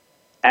you.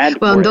 And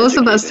those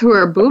of us who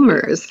are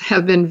boomers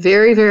have been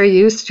very, very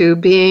used to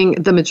being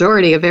the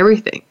majority of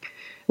everything.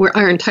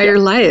 Our entire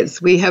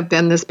lives, we have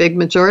been this big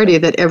majority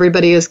that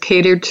everybody is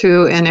catered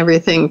to, and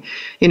everything,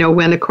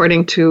 went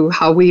according to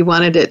how we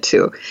wanted it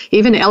to.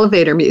 Even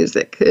elevator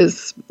music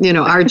is,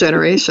 our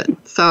generation.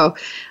 So,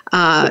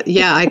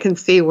 I can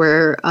see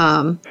where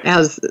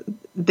as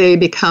they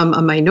become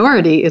a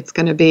minority, it's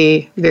going to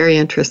be very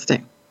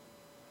interesting.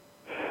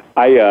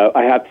 I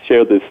have to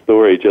share this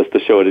story just to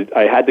show it.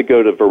 I had to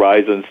go to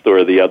Verizon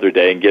store the other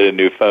day and get a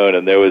new phone,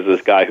 and there was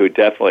this guy who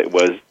definitely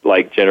was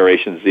like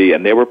Generation Z,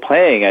 and they were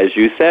playing, as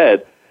you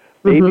said,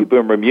 baby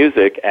boomer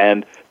music,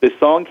 and this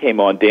song came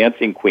on,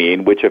 Dancing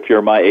Queen, which if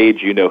you're my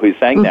age, you know who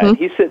sang that. And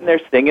he's sitting there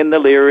singing the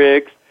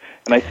lyrics,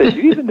 and I said,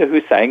 do you even know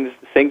who sings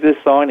this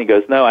song? And he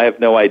goes, no, I have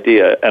no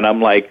idea. And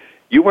I'm like,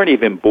 you weren't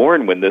even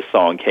born when this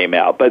song came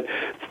out, but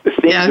the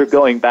things are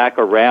going back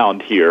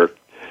around here.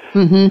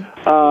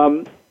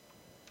 The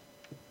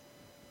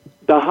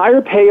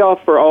higher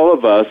payoff for all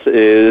of us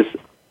is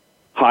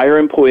higher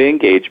employee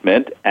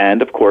engagement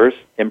and, of course,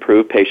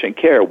 improved patient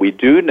care. We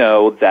do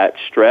know that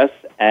stress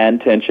and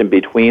tension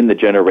between the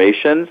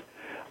generations,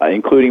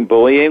 including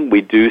bullying,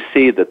 we do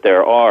see that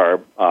there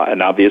are,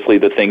 and obviously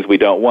the things we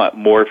don't want,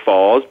 more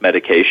falls,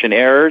 medication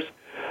errors,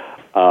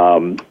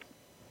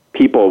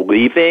 people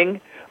leaving.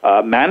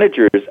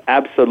 Managers,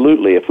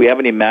 absolutely. If we have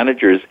any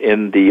managers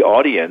in the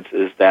audience,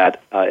 is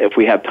that if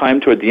we have time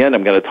toward the end,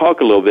 I'm going to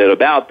talk a little bit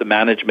about the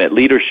management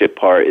leadership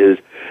part, is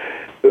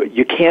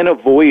you can't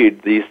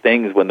avoid these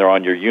things when they're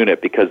on your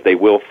unit because they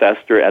will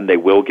fester and they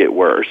will get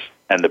worse.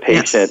 And the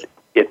patient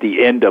at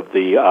the end of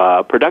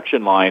the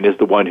production line is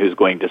the one who's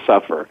going to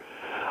suffer.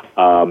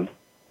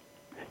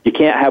 You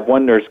can't have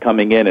one nurse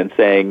coming in and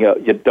saying,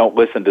 you don't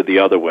listen to the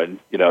other one.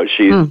 You know,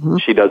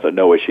 she doesn't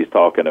know what she's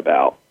talking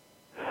about.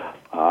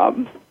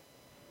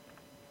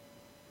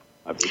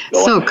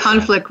 So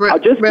conflict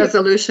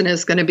resolution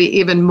is going to be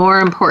even more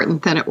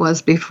important than it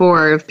was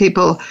before. If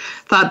people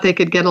thought they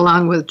could get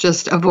along with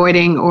just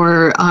avoiding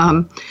or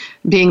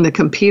being the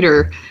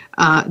competer,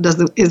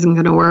 isn't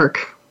going to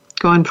work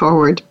going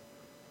forward.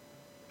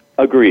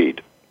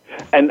 Agreed.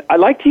 And I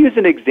like to use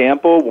an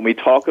example when we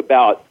talk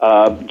about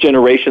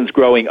generations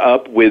growing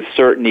up with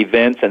certain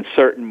events and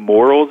certain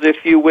morals,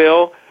 if you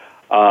will,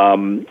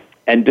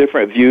 and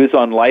different views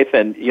on life.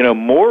 And, you know,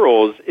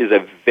 morals is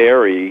a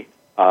very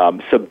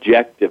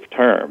subjective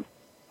term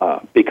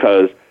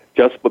because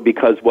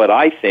what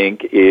I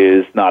think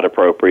is not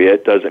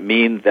appropriate doesn't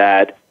mean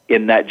that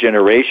in that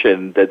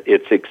generation that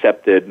it's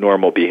accepted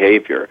normal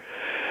behavior.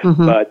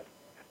 But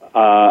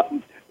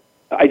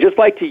I just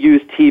like to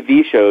use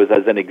TV shows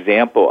as an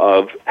example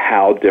of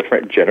how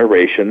different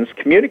generations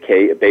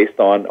communicate based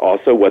on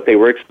also what they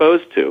were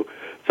exposed to.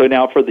 So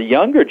now for the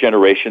younger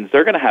generations,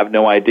 they're going to have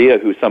no idea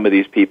who some of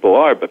these people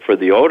are, but for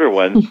the older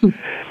ones,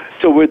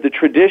 so with the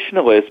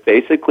traditionalists,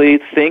 basically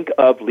think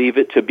of Leave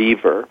It to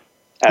Beaver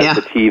as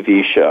the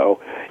TV show.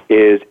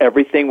 Is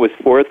everything was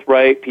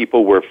forthright,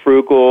 people were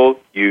frugal,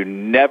 you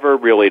never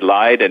really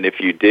lied, and if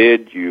you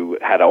did, you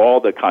had all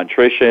the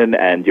contrition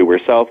and you were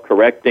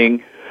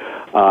self-correcting.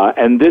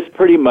 And this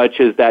pretty much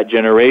is that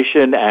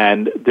generation,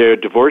 and their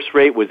divorce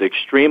rate was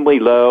extremely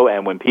low,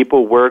 and when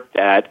people worked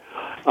at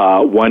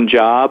one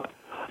job,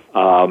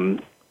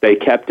 they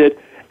kept it.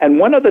 And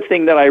one other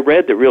thing that I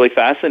read that really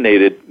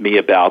fascinated me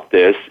about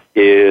this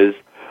is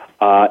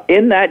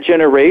in that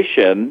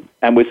generation,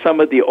 and with some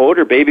of the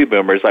older baby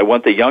boomers, I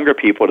want the younger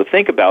people to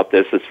think about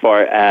this as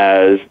far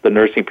as the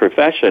nursing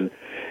profession,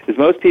 is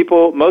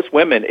most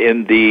women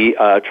in the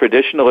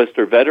traditionalist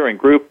or veteran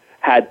group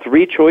had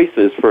three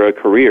choices for a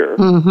career.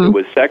 It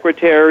was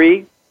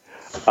secretary,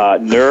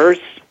 nurse,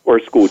 or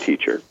school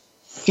teacher.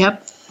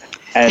 Yep.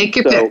 And take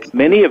your so pick.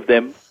 Many of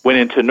them went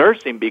into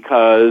nursing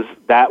because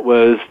that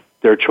was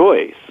their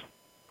choice.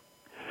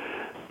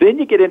 Then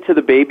you get into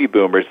the baby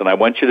boomers, and I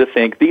want you to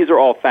think, these are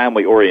all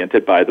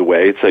family-oriented, by the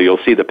way, so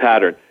you'll see the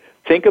pattern.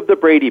 Think of the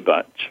Brady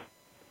Bunch.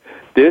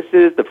 This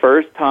is the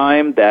first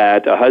time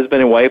that a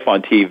husband and wife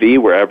on TV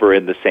were ever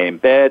in the same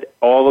bed.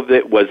 All of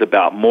it was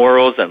about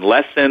morals and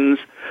lessons,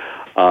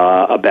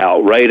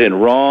 about right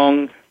and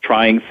wrong,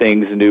 trying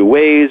things new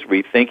ways,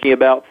 rethinking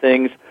about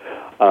things.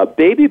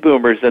 Baby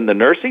boomers in the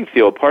nursing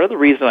field, part of the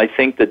reason I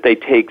think that they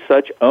take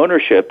such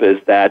ownership is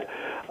that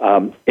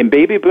in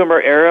baby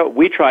boomer era,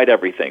 we tried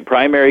everything,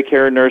 primary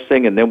care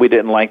nursing, and then we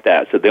didn't like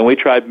that. So then we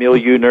tried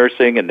milieu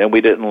nursing, and then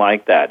we didn't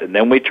like that. And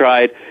then we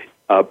tried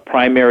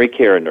primary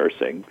care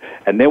nursing.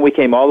 And then we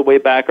came all the way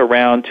back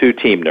around to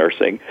team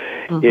nursing.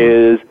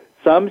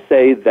 Some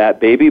say that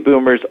baby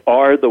boomers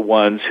are the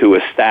ones who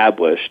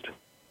established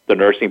the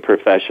nursing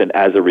profession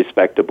as a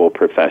respectable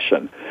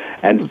profession.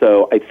 And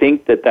so I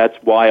think that that's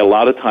why a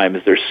lot of times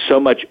there's so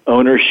much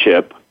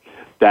ownership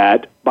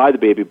that by the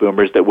baby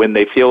boomers that when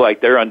they feel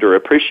like they're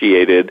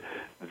underappreciated,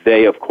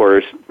 they, of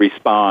course,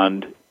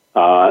 respond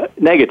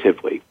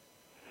negatively.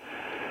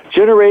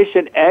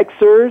 Generation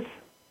Xers,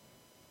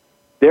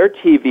 their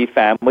TV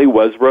family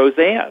was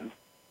Roseanne.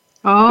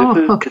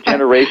 This is the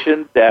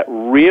generation that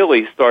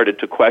really started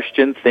to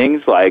question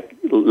things like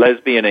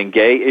lesbian and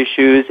gay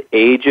issues,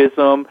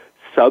 ageism,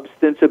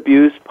 substance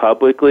abuse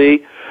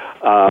publicly,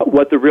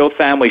 what the real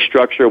family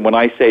structure, when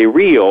I say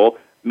real,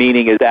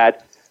 meaning is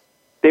that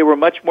they were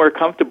much more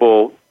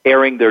comfortable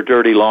airing their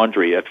dirty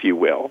laundry, if you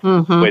will,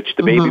 which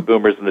the baby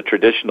boomers and the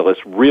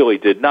traditionalists really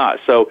did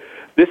not. So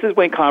this is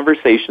when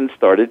conversations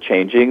started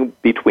changing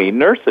between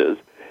nurses.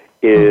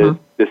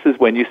 This is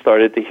when you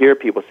started to hear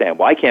people saying,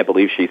 well, I can't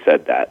believe she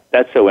said that.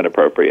 That's so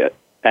inappropriate.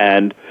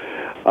 And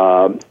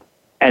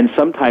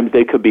sometimes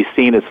they could be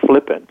seen as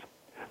flippant.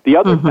 The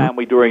other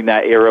family during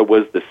that era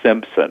was The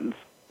Simpsons,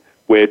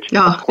 which,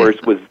 of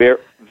course, was very,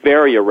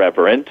 very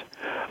irreverent.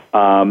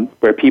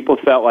 where people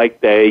felt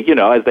like they,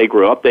 as they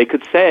grew up, they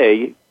could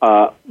say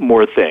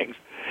more things.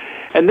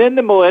 And then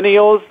the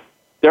millennials,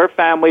 their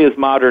family is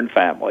modern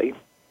family.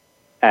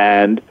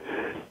 And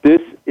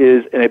this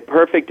is a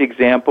perfect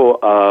example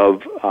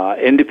of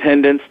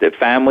independence, that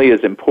family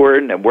is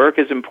important and work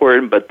is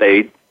important, but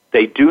they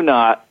do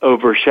not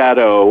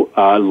overshadow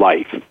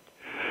life.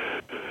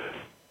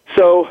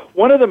 So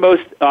one of the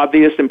most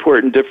obvious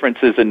important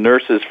differences in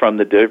nurses from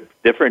the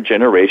different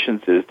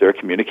generations is their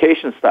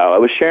communication style. I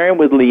was sharing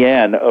with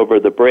Leanne over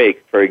the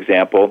break, for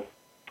example,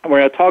 and we're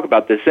going to talk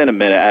about this in a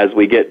minute as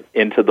we get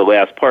into the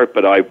last part,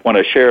 but I want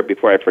to share it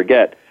before I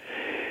forget.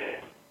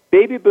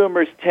 Baby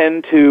boomers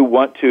tend to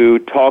want to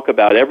talk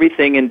about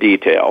everything in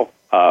detail.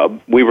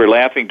 We were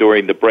laughing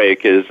during the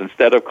break is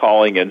instead of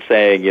calling and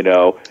saying,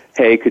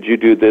 hey, could you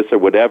do this or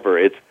whatever,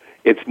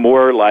 it's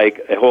more like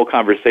a whole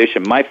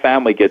conversation. My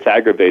family gets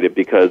aggravated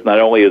because not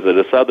only is it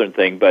a Southern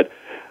thing, but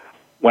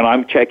when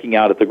I'm checking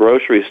out at the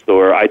grocery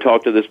store, I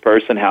talk to this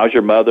person, how's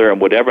your mother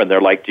and whatever, and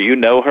they're like, do you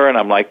know her? And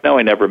I'm like, no,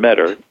 I never met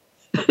her.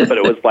 But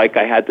it was like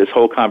I had this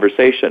whole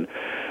conversation.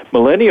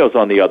 Millennials,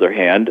 on the other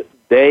hand,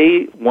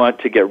 they want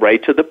to get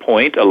right to the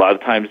point. A lot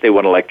of times they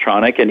want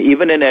electronic, and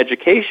even in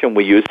education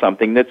we use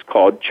something that's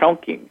called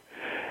chunking.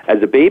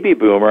 As a baby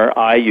boomer,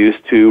 I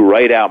used to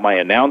write out my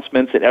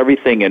announcements and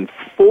everything in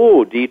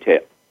full detail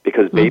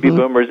because baby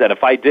boomers, and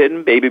if I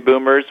didn't, baby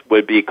boomers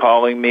would be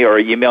calling me or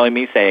emailing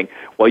me saying,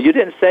 well, you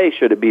didn't say,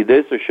 should it be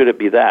this or should it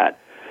be that?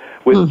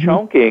 With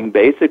chunking,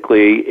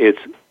 basically, it's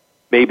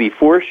maybe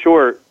 4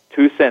 short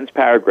 2-sentence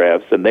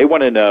paragraphs, and they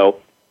want to know,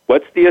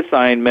 what's the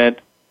assignment,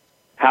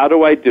 how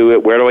do I do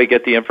it, where do I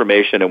get the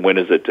information, and when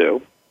is it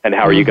due, and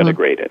how are you going to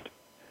grade it?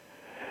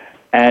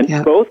 And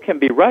both can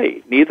be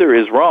right. Neither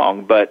is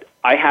wrong, but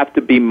I have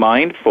to be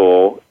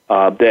mindful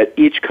that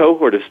each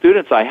cohort of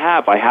students I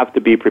have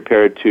to be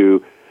prepared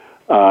to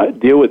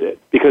deal with it.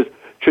 Because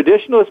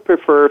traditionalists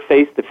prefer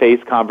face-to-face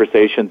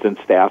conversations and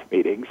staff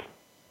meetings.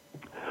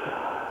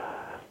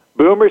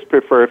 Boomers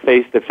prefer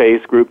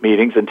face-to-face group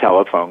meetings and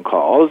telephone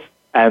calls,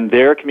 and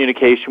their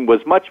communication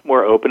was much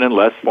more open and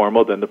less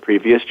formal than the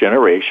previous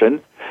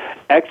generation.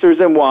 Xers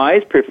and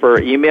Ys prefer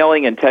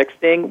emailing and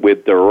texting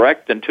with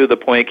direct and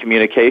to-the-point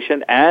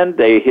communication, and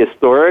they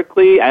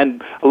historically,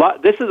 and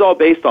this is all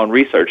based on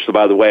research, so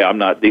by the way,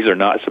 these are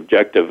not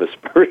subjective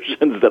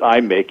aspersions that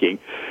I'm making,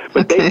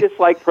 but they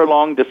dislike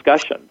prolonged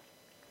discussion.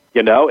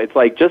 It's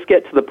like, just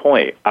get to the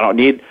point. I don't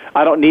need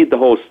the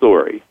whole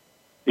story.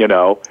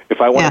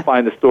 If I want to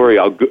find the story,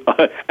 I'll,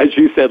 as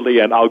you said,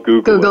 Leanne, I'll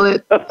Google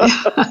it.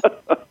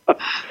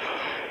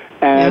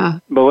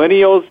 And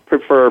millennials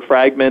prefer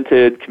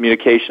fragmented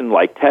communication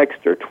like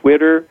text or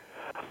Twitter.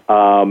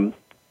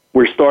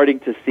 We're starting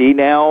to see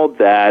now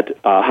that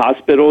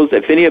hospitals,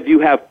 if any of you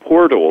have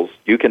portals,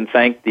 you can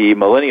thank the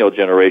millennial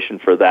generation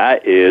for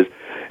that, is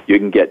you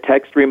can get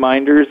text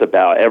reminders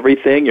about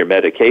everything, your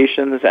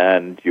medications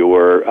and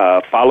your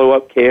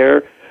follow-up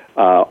care,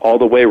 all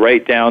the way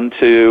right down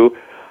to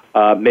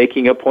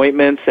making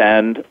appointments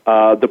and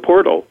the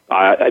portal.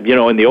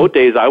 In the old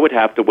days, I would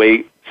have to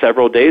wait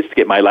several days to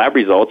get my lab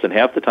results, and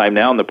half the time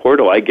now in the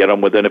portal, I get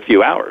them within a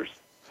few hours.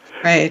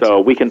 Right. So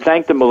we can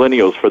thank the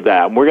millennials for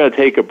that. And we're going to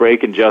take a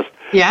break in just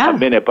a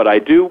minute, but I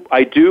do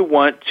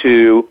want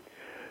to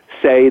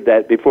say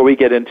that before we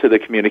get into the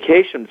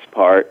communications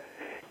part,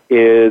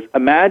 is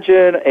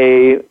imagine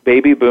a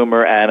baby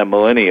boomer and a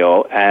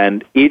millennial,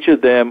 and each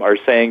of them are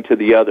saying to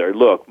the other,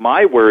 look,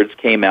 my words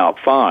came out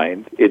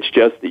fine. It's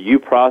just that you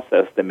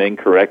processed them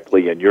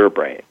incorrectly in your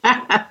brain.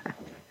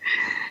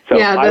 So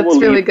I will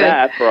leave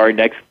that for our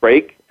next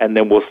break, and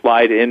then we'll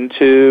slide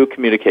into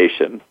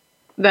communication.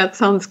 That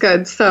sounds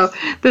good. So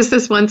this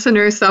is Once a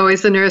Nurse,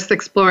 Always a Nurse,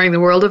 Exploring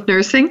the World of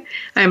Nursing.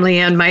 I'm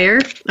Leanne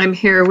Meyer. I'm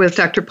here with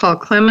Dr. Paul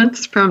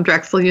Clements from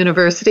Drexel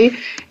University,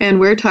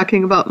 and we're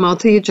talking about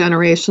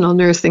multi-generational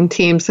nursing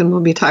teams, and we'll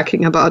be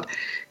talking about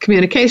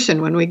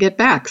communication when we get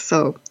back.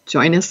 So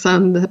join us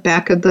on the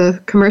back of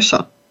the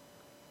commercial.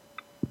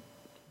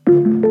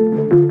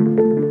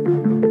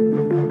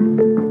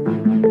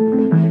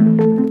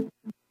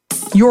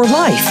 Your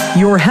life,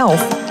 your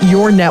health,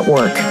 your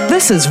network.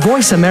 This is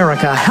Voice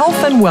America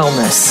Health and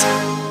Wellness.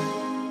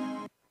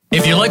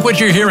 If you like what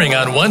you're hearing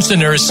on Once a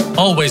Nurse,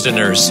 Always a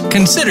Nurse,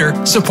 consider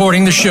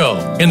supporting the show.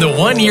 In the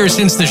 1 year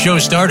since the show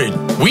started,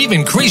 we've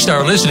increased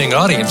our listening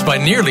audience by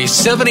nearly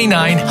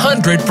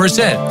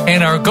 7,900%,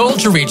 and our goal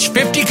to reach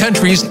 50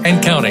 countries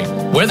and counting.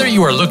 Whether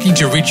you are looking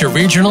to reach a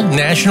regional,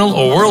 national,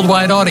 or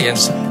worldwide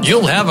audience,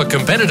 you'll have a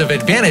competitive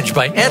advantage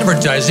by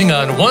advertising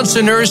on Once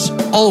a Nurse,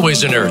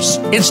 Always a Nurse.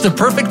 It's the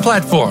perfect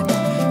platform.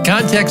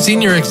 Contact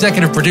Senior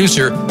Executive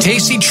Producer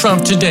Tacey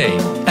Trump today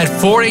at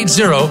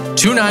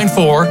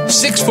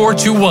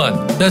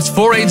 480-294-6421. That's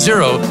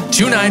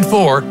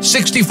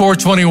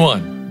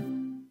 480-294-6421.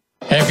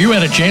 Have you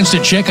had a chance to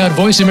check out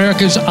Voice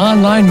America's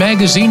online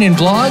magazine and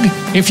blog?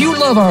 If you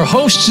love our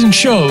hosts and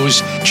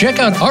shows, check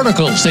out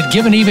articles that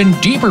give an even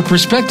deeper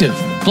perspective.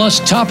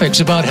 plus topics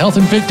about health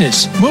and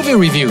fitness, movie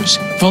reviews,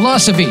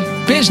 philosophy,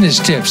 business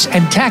tips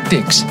and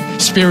tactics,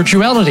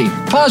 spirituality,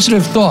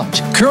 positive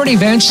thought, current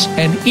events,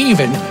 and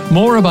even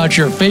more about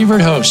your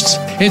favorite hosts.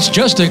 It's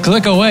just a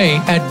click away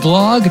at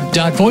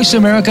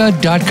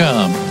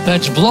blog.voiceamerica.com.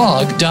 That's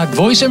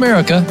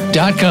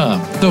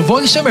blog.voiceamerica.com. The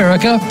Voice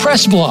America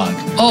Press Blog.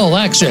 All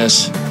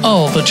access,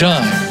 all the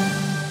time.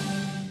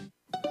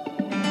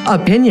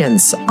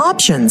 Opinions,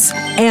 options,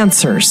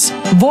 answers.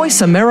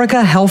 Voice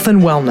America Health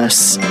and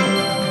Wellness.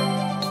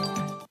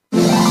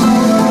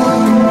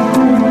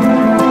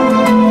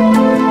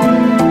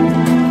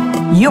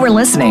 You are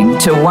listening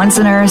to Once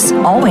a Nurse,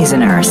 Always a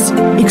Nurse,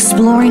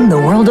 exploring the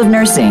world of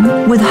nursing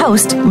with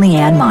host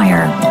Leanne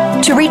Meyer.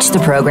 To reach the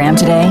program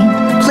today,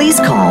 please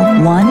call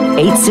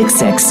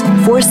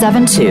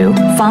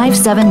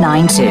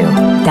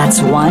 1-866-472-5792. That's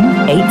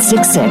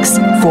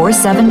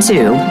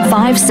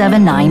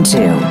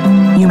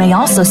 1-866-472-5792. You may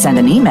also send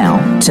an email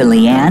to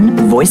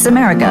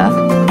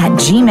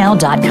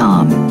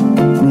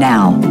leannevoiceamerica@gmail.com.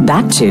 Now,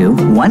 back to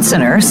Once a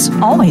Nurse,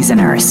 Always a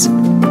Nurse.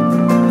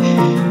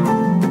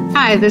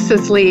 Hi, this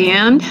is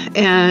Leanne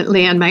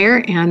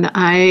Meyer, and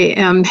I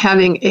am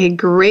having a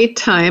great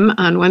time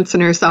on Once a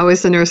Nurse,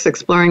 Always a Nurse,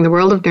 exploring the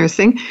world of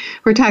nursing.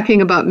 We're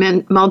talking about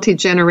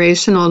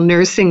multi-generational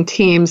nursing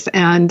teams,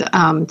 and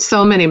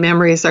so many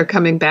memories are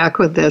coming back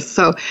with this.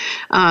 So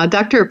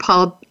Dr.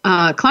 Paul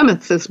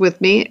Clements is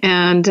with me,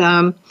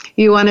 and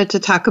you wanted to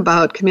talk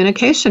about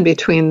communication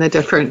between the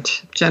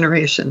different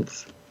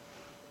generations.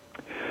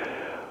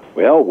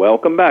 Well,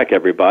 welcome back,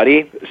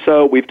 everybody.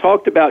 So we've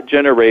talked about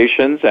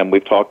generations, and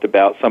we've talked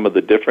about some of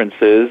the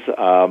differences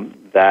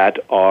that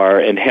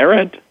are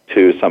inherent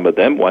to some of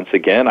them. Once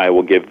again, I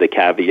will give the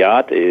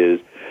caveat is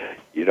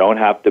you don't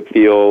have to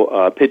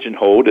feel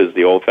pigeonholed, is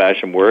the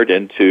old-fashioned word,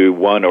 into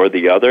one or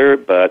the other,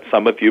 but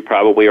some of you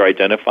probably are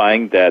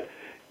identifying that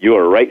you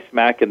are right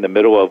smack in the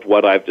middle of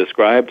what I've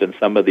described, and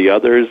some of the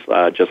others,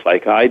 just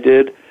like I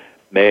did,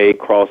 may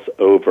cross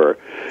over.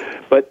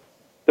 But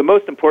the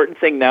most important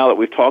thing now that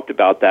we've talked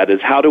about that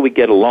is how do we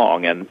get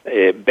along? And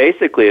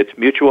basically it's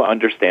mutual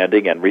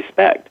understanding and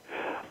respect.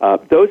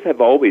 Those have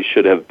always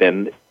should have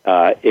been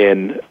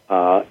in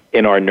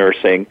our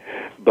nursing.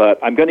 But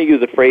I'm going to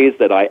use a phrase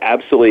that I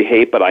absolutely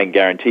hate, but I can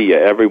guarantee you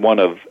every one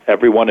of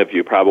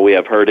you probably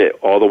have heard it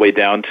all the way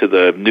down to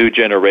the new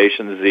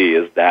Generation Z,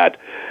 is that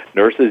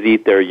nurses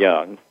eat their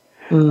young.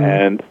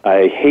 And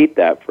I hate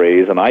that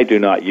phrase, and I do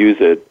not use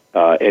it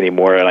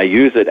anymore. And I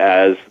use it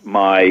as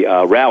my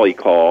rally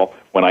call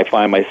when I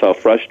find myself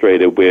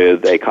frustrated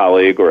with a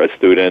colleague or a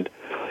student,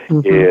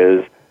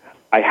 is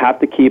I have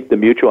to keep the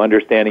mutual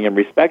understanding and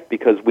respect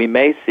because we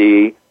may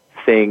see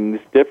things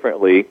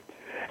differently.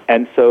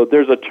 And so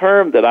there's a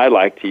term that I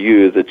like to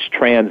use. It's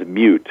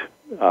transmute,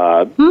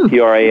 Transmute,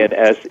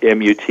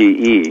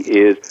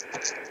 is,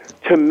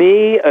 to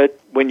me,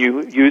 when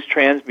you use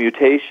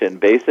transmutation,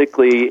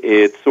 basically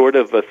it's sort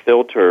of a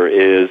filter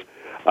is,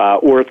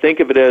 or think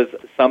of it as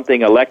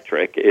something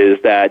electric, is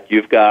that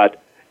you've got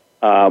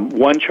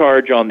one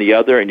charge on the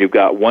other, and you've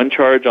got one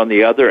charge on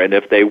the other, and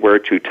if they were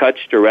to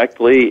touch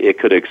directly, it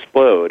could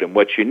explode. And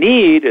what you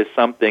need is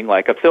something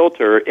like a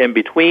filter in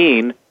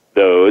between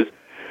those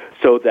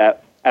so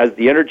that as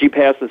the energy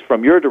passes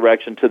from your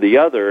direction to the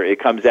other, it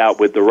comes out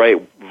with the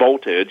right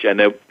voltage, and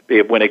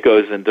when it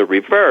goes into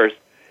reverse,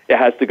 it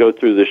has to go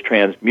through this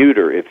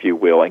transmuter, if you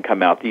will, and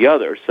come out the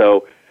other.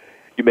 So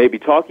you may be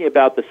talking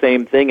about the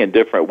same thing in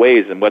different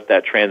ways, and what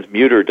that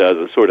transmuter does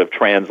is sort of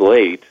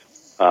translate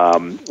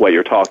what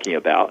you're talking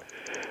about.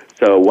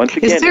 So once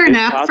again, is there an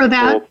app for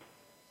that?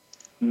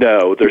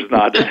 No, there's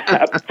not an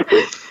app for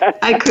that.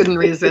 I couldn't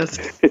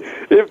resist.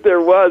 If there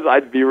was,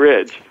 I'd be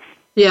rich.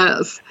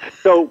 Yes.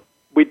 So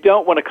we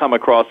don't want to come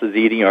across as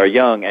eating our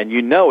young, and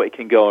you know it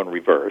can go in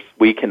reverse.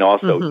 We can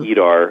also eat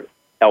our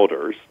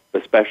elders,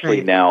 especially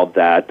now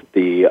that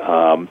the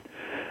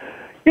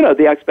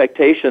the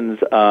expectations.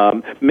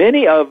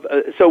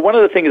 So one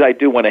of the things I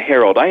do want to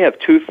herald, I have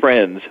two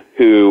friends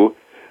who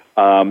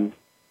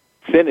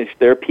finished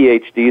their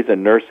PhDs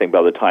in nursing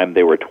by the time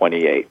they were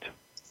 28.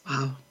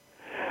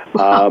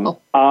 Wow.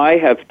 I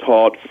have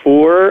taught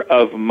 4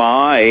 of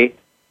my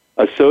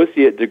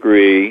associate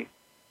degree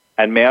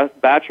and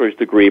bachelor's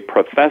degree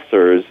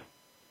professors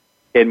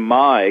in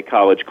my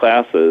college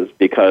classes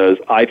because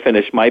I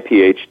finished my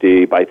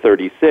PhD by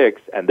 36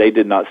 and they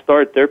did not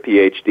start their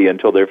PhD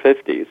until their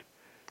 50s.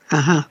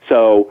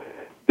 So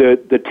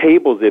the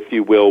tables, if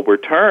you will, were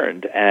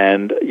turned,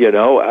 and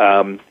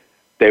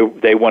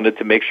they wanted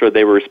to make sure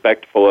they were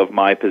respectful of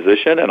my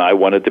position, and I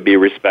wanted to be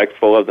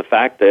respectful of the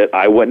fact that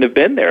I wouldn't have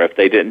been there if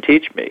they didn't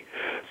teach me.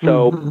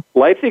 So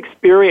life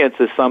experience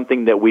is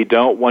something that we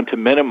don't want to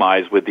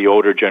minimize with the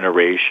older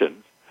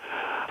generations.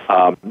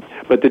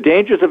 But the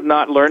dangers of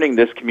not learning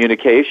this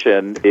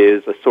communication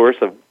is a source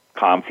of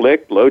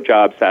conflict, low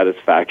job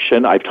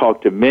satisfaction. I've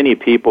talked to many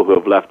people who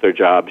have left their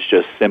jobs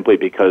just simply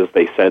because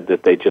they said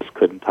that they just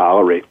couldn't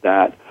tolerate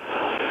that.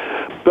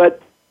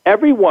 But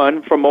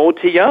everyone from old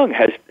to young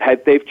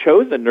they've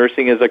chosen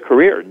nursing as a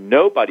career.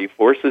 Nobody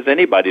forces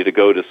anybody to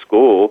go to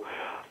school.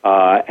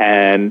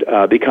 and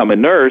become a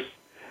nurse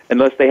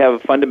unless they have a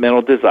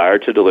fundamental desire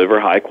to deliver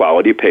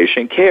high-quality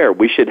patient care.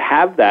 We should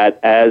have that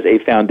as a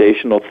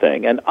foundational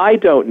thing. And I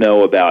don't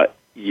know about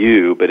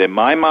you, but in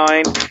my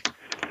mind,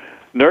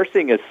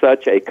 nursing is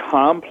such a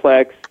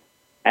complex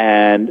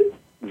and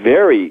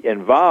very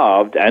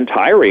involved and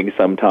tiring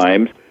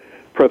sometimes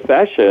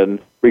profession,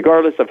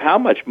 regardless of how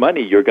much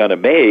money you're going to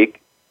make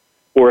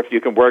or if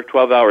you can work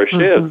 12-hour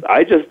shifts.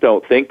 I just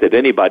don't think that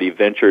anybody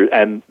ventures,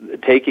 and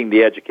taking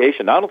the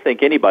education, I don't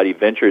think anybody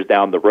ventures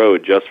down the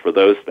road just for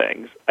those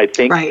things. I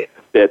think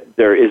that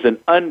there is an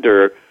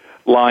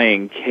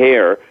underlying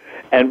care.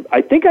 And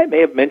I think I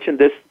may have mentioned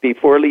this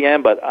before,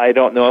 Leanne, but I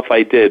don't know if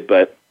I did.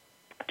 But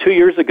 2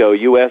 years ago,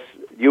 U.S.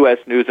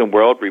 News and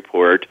World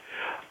Report,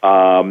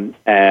 and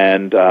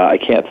I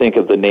can't think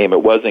of the name.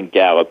 It wasn't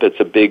Gallup. It's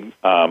a big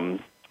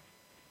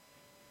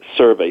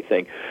survey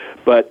thing.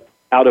 But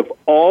out of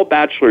all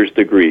bachelor's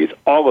degrees,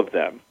 all of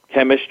them,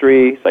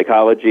 chemistry,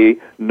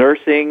 psychology,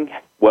 nursing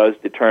was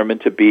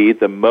determined to be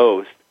the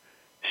most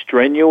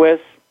strenuous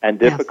and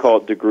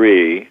difficult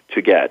degree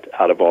to get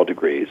out of all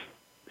degrees.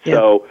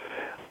 So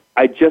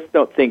I just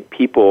don't think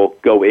people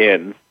go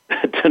in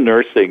to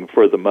nursing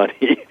for the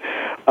money.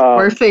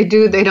 Or if they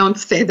do, they don't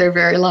stay there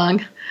very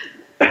long.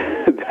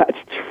 That's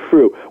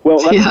true. Well,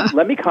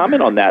 let me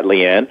comment on that,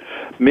 Leanne.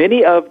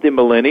 Many of the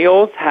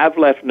millennials have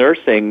left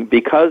nursing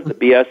because the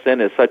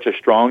BSN is such a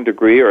strong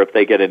degree, or if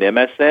they get an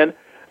MSN,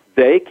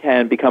 they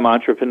can become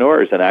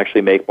entrepreneurs and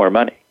actually make more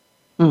money.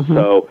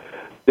 So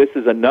this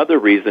is another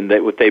reason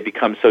that they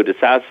become so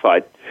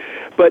dissatisfied.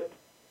 But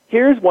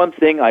here's one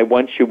thing I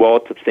want you all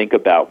to think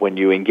about when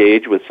you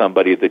engage with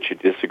somebody that you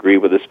disagree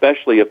with,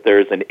 especially if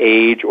there's an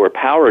age or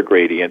power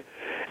gradient.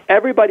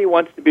 Everybody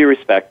wants to be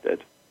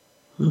respected.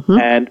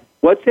 And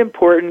what's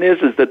important is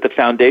that the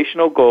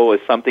foundational goal is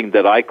something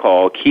that I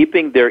call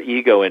keeping their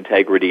ego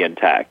integrity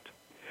intact.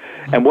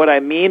 And what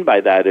I mean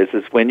by that is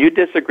when you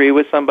disagree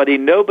with somebody,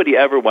 nobody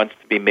ever wants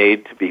to be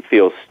made to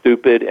feel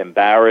stupid,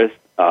 embarrassed,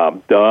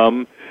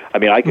 dumb. I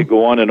mean, I could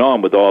go on and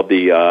on with all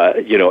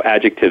the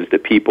adjectives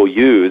that people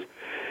use.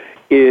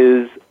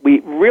 Is we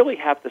really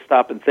have to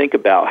stop and think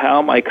about, how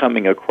am I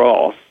coming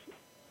across,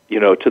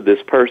 to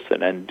this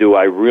person, and do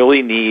I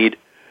really need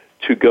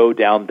to go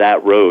down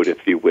that road,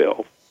 if you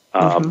will?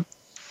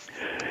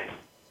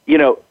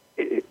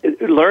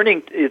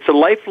 Learning, it's a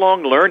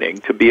lifelong learning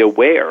to be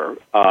aware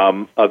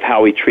of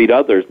how we treat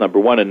others, number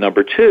one. And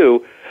number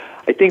two,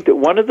 I think that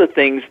one of the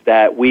things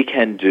that we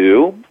can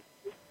do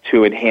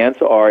to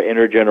enhance our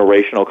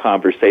intergenerational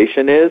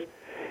conversation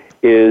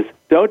is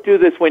don't do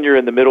this when you're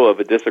in the middle of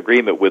a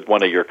disagreement with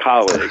one of your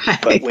colleagues.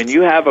 But when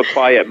you have a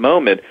quiet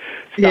moment,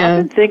 stop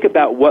and think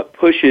about what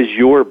pushes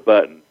your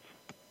buttons.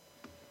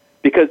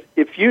 Because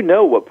if you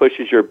know what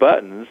pushes your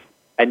buttons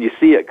and you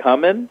see it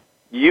coming,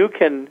 you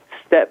can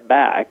step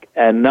back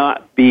and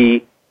not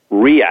be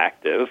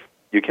reactive.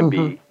 You can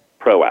be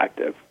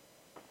proactive.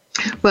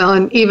 Well,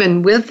 and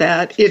even with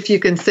that, if you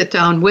can sit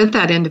down with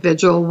that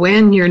individual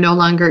when you're no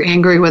longer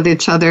angry with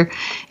each other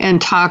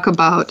and talk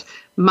about,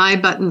 my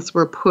buttons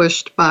were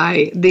pushed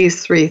by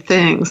these three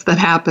things that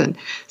happened.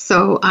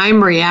 So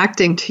I'm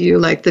reacting to you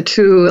like the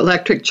two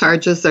electric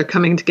charges are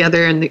coming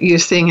together and you're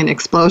seeing an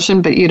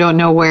explosion, but you don't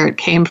know where it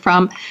came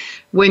from.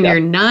 When you're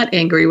not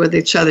angry with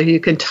each other,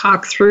 you can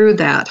talk through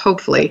that,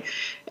 hopefully,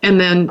 and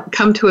then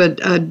come to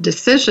a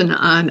decision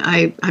on,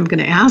 I'm going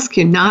to ask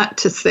you not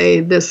to say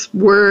this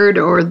word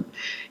or,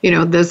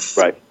 this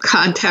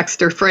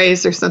context or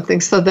phrase or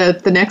something, so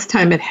that the next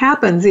time it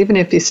happens, even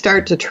if you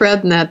start to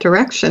tread in that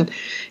direction,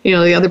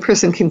 the other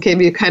person can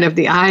give you kind of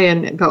the eye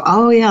and go,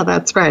 oh, yeah,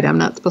 that's right, I'm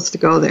not supposed to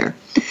go there.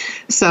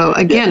 So,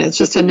 again, it's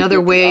just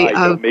another way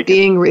of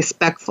being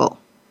respectful.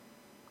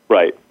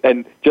 Right.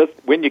 And just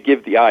when you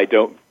give the eye,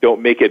 don't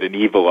make it an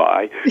evil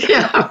eye.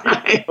 Yeah,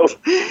 right.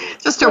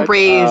 Just a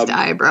raised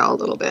eyebrow a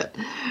little bit.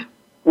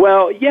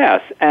 Well,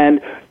 yes.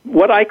 And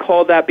what I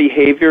call that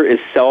behavior is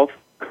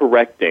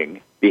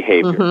self-correcting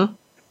behavior.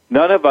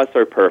 None of us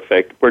are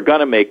perfect. We're going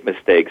to make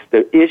mistakes.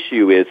 The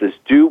issue is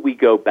do we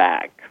go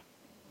back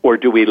or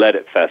do we let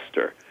it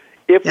fester?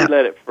 If we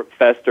let it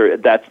fester,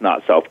 that's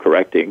not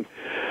self-correcting.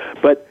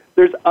 But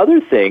there's other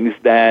things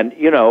than,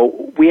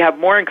 we have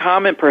more in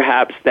common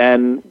perhaps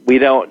than we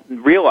don't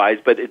realize,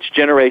 but it's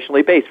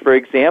generationally based. For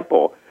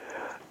example,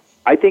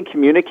 I think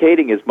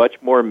communicating is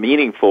much more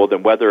meaningful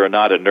than whether or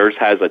not a nurse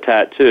has a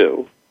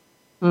tattoo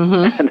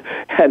and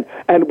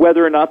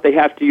whether or not they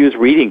have to use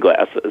reading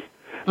glasses.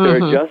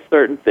 There are just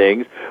certain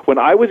things. When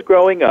I was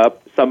growing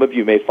up, some of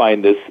you may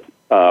find this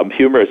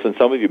humorous and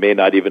some of you may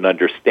not even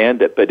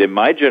understand it, but in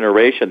my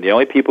generation, the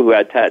only people who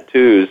had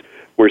tattoos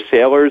were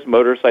sailors,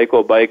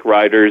 motorcycle bike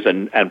riders,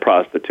 and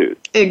prostitutes.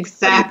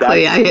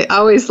 Exactly. I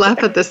always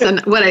laugh at this. And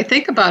what I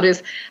think about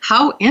is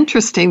how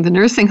interesting the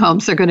nursing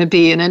homes are going to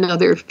be in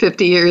another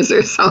 50 years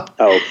or so.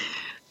 Oh,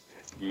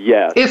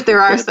 yes. If there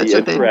are such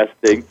a thing.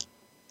 Interesting.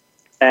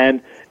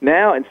 And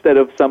now, instead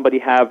of somebody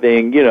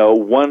having,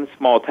 one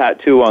small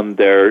tattoo on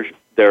their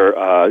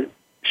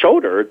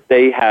shoulder,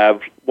 they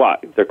have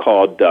what? They're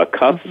called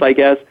cuffs, I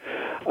guess.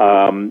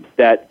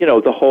 that,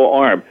 the whole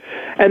arm.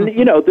 And,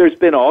 there's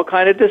been all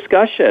kind of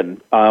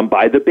discussion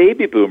by the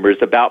baby boomers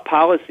about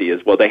policy as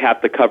well. They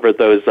have to cover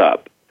those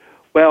up.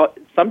 Well,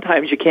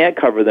 sometimes you can't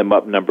cover them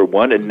up, number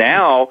one, and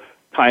now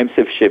times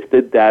have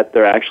shifted that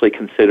they're actually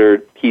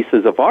considered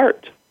pieces of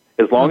art,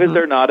 as long as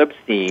they're not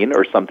obscene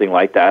or something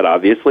like that,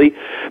 obviously.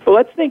 But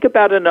let's think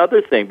about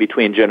another thing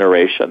between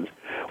generations.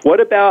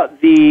 What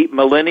about the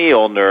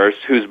millennial nurse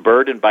who's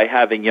burdened by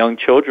having young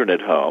children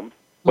at home?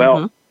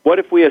 Well, what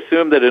if we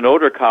assume that an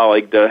older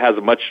colleague has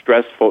a much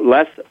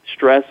less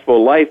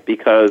stressful life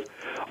because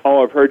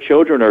all of her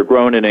children are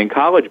grown and in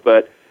college,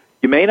 but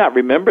you may not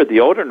remember the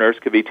older nurse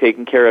could be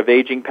taking care of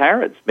aging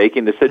parents,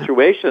 making the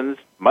situations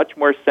much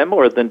more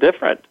similar than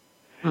different.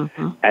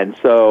 And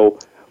so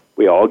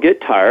we all get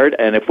tired,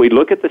 and if we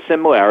look at the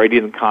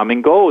similarities and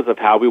common goals of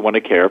how we want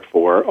to care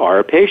for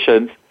our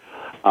patients,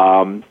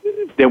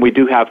 then we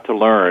do have to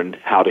learn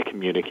how to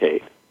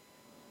communicate.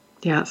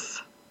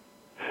 Yes.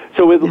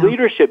 So with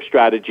leadership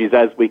strategies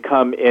as we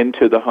come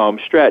into the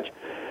home stretch,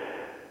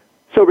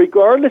 so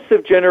regardless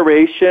of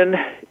generation,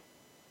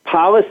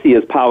 policy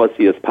is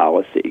policy is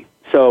policy.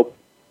 So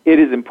it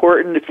is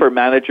important for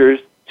managers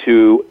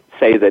to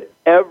say that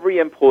every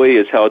employee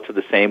is held to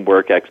the same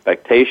work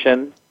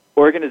expectation,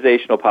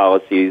 organizational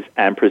policies,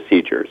 and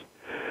procedures.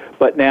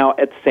 But now,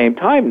 at the same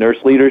time,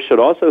 nurse leaders should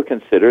also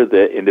consider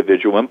that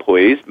individual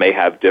employees may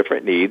have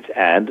different needs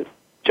and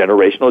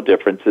generational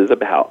differences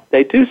about how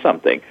they do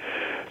something.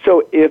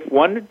 So if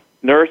one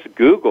nurse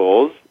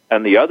Googles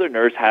and the other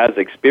nurse has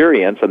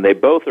experience and they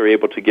both are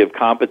able to give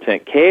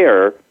competent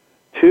care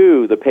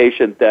to the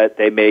patient that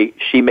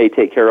she may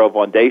take care of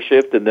on day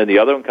shift, and then the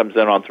other one comes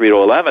in on 3 to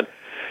 11,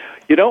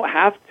 you don't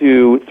have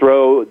to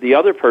throw the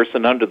other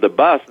person under the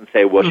bus and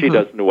say, well, she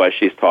doesn't know what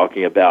she's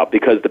talking about,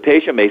 because the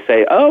patient may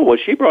say, oh, well,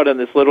 she brought in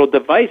this little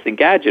device and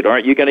gadget.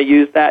 Aren't you going to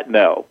use that?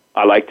 No.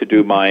 I like to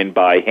do mine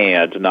by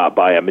hand, not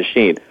by a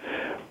machine.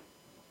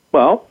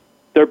 Well,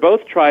 they're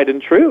both tried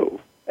and true.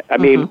 I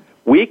mean,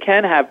 we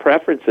can have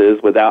preferences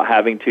without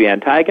having to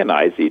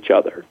antagonize each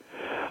other.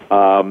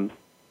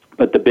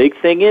 But the big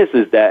thing is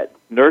that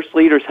nurse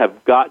leaders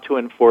have got to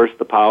enforce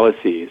the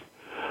policies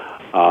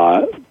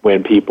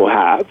when people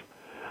have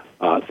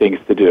things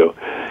to do.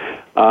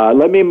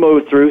 Let me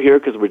move through here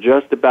because we're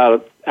just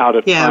about out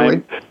of time. Yeah,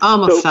 we're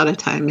almost out of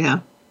time,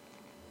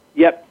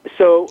 Yep.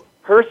 So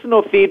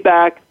personal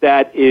feedback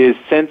that is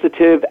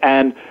sensitive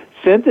and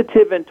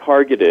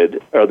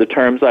targeted are the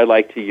terms I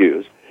like to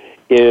use.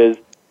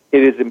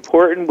 It is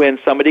important when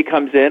somebody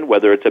comes in,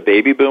 whether it's a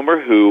baby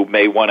boomer who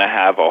may want to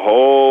have a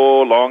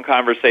whole long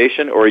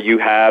conversation, or you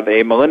have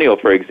a millennial,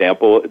 for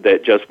example,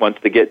 that just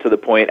wants to get to the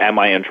point, am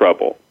I in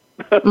trouble?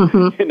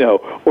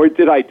 Or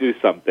did I do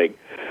something?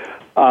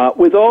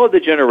 With all of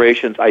the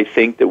generations, I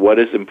think that what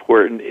is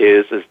important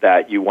is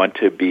that you want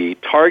to be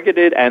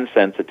targeted and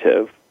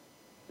sensitive.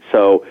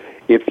 So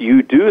if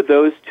you do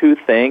those two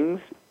things,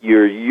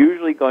 you're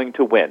usually going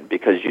to win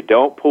because you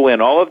don't pull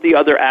in all of the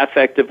other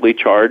affectively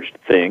charged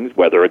things,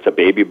 whether it's a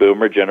baby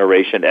boomer,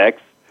 Generation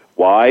X,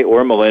 Y,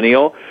 or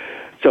millennial.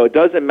 So it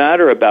doesn't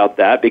matter about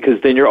that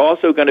because then you're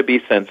also going to be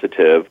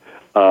sensitive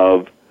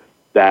of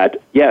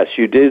that, yes,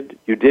 you did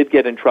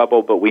get in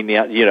trouble, but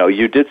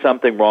you did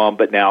something wrong,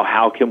 but now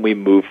how can we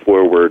move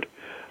forward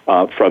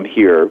from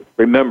here?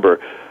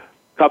 Remember,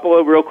 couple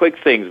of real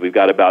quick things. We've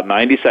got about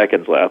 90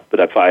 seconds left, but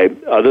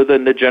other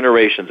than the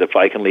generations, if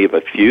I can leave a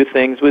few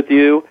things with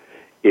you,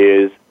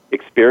 is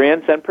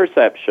experience and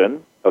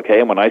perception, okay?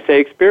 And when I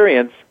say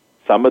experience,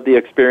 some of the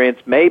experience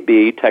may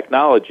be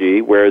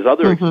technology, whereas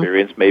other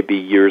experience may be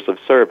years of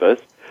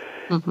service.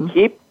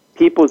 Keep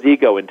people's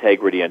ego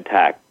integrity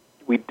intact.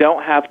 We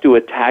don't have to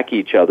attack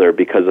each other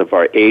because of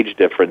our age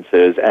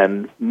differences,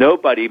 and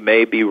nobody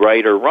may be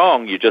right or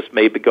wrong. You just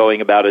may be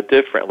going about it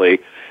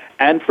differently.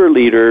 And for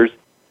leaders,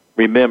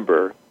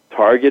 remember,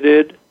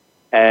 targeted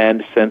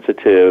and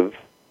sensitive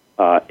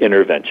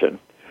intervention.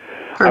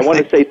 Perfect. I want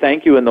to say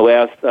thank you in the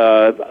last,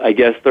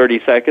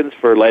 30 seconds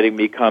for letting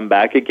me come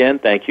back again.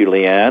 Thank you,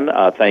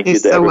 Leanne. Thank you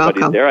to everybody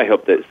welcome. There. I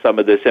hope that some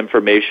of this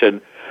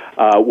information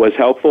was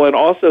helpful, and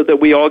also that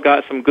we all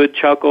got some good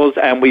chuckles,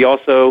 and we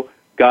also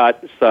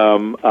got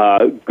some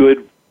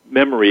good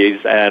memories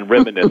and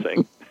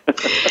reminiscing.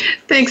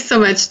 Thanks so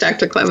much,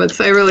 Dr. Clements.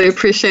 I really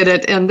appreciate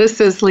it. And this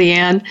is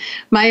Leanne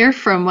Meyer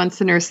from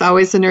Once a Nurse,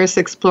 Always a Nurse,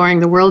 exploring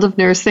the world of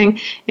nursing.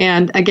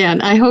 And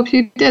again, I hope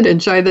you did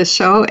enjoy this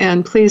show.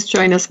 And please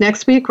join us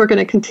next week. We're going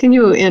to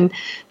continue in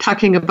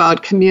talking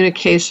about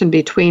communication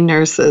between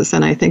nurses.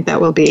 And I think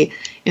that will be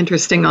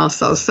interesting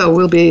also. So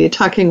we'll be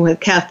talking with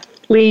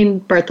Kathleen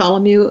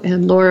Bartholomew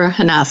and Laura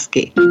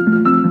Hanaski.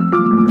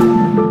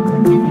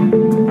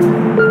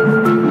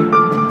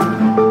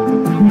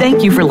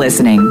 Thank you for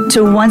listening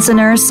to Once a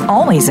Nurse,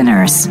 Always a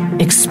Nurse,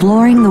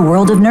 exploring the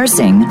world of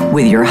nursing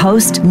with your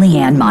host,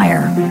 Leanne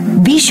Meyer.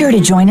 Be sure to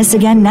join us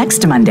again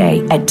next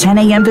Monday at 10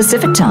 a.m.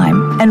 Pacific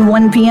Time and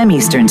 1 p.m.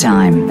 Eastern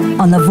Time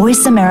on the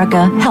Voice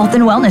America Health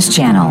and Wellness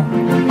Channel.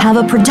 Have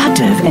a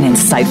productive and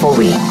insightful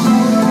week.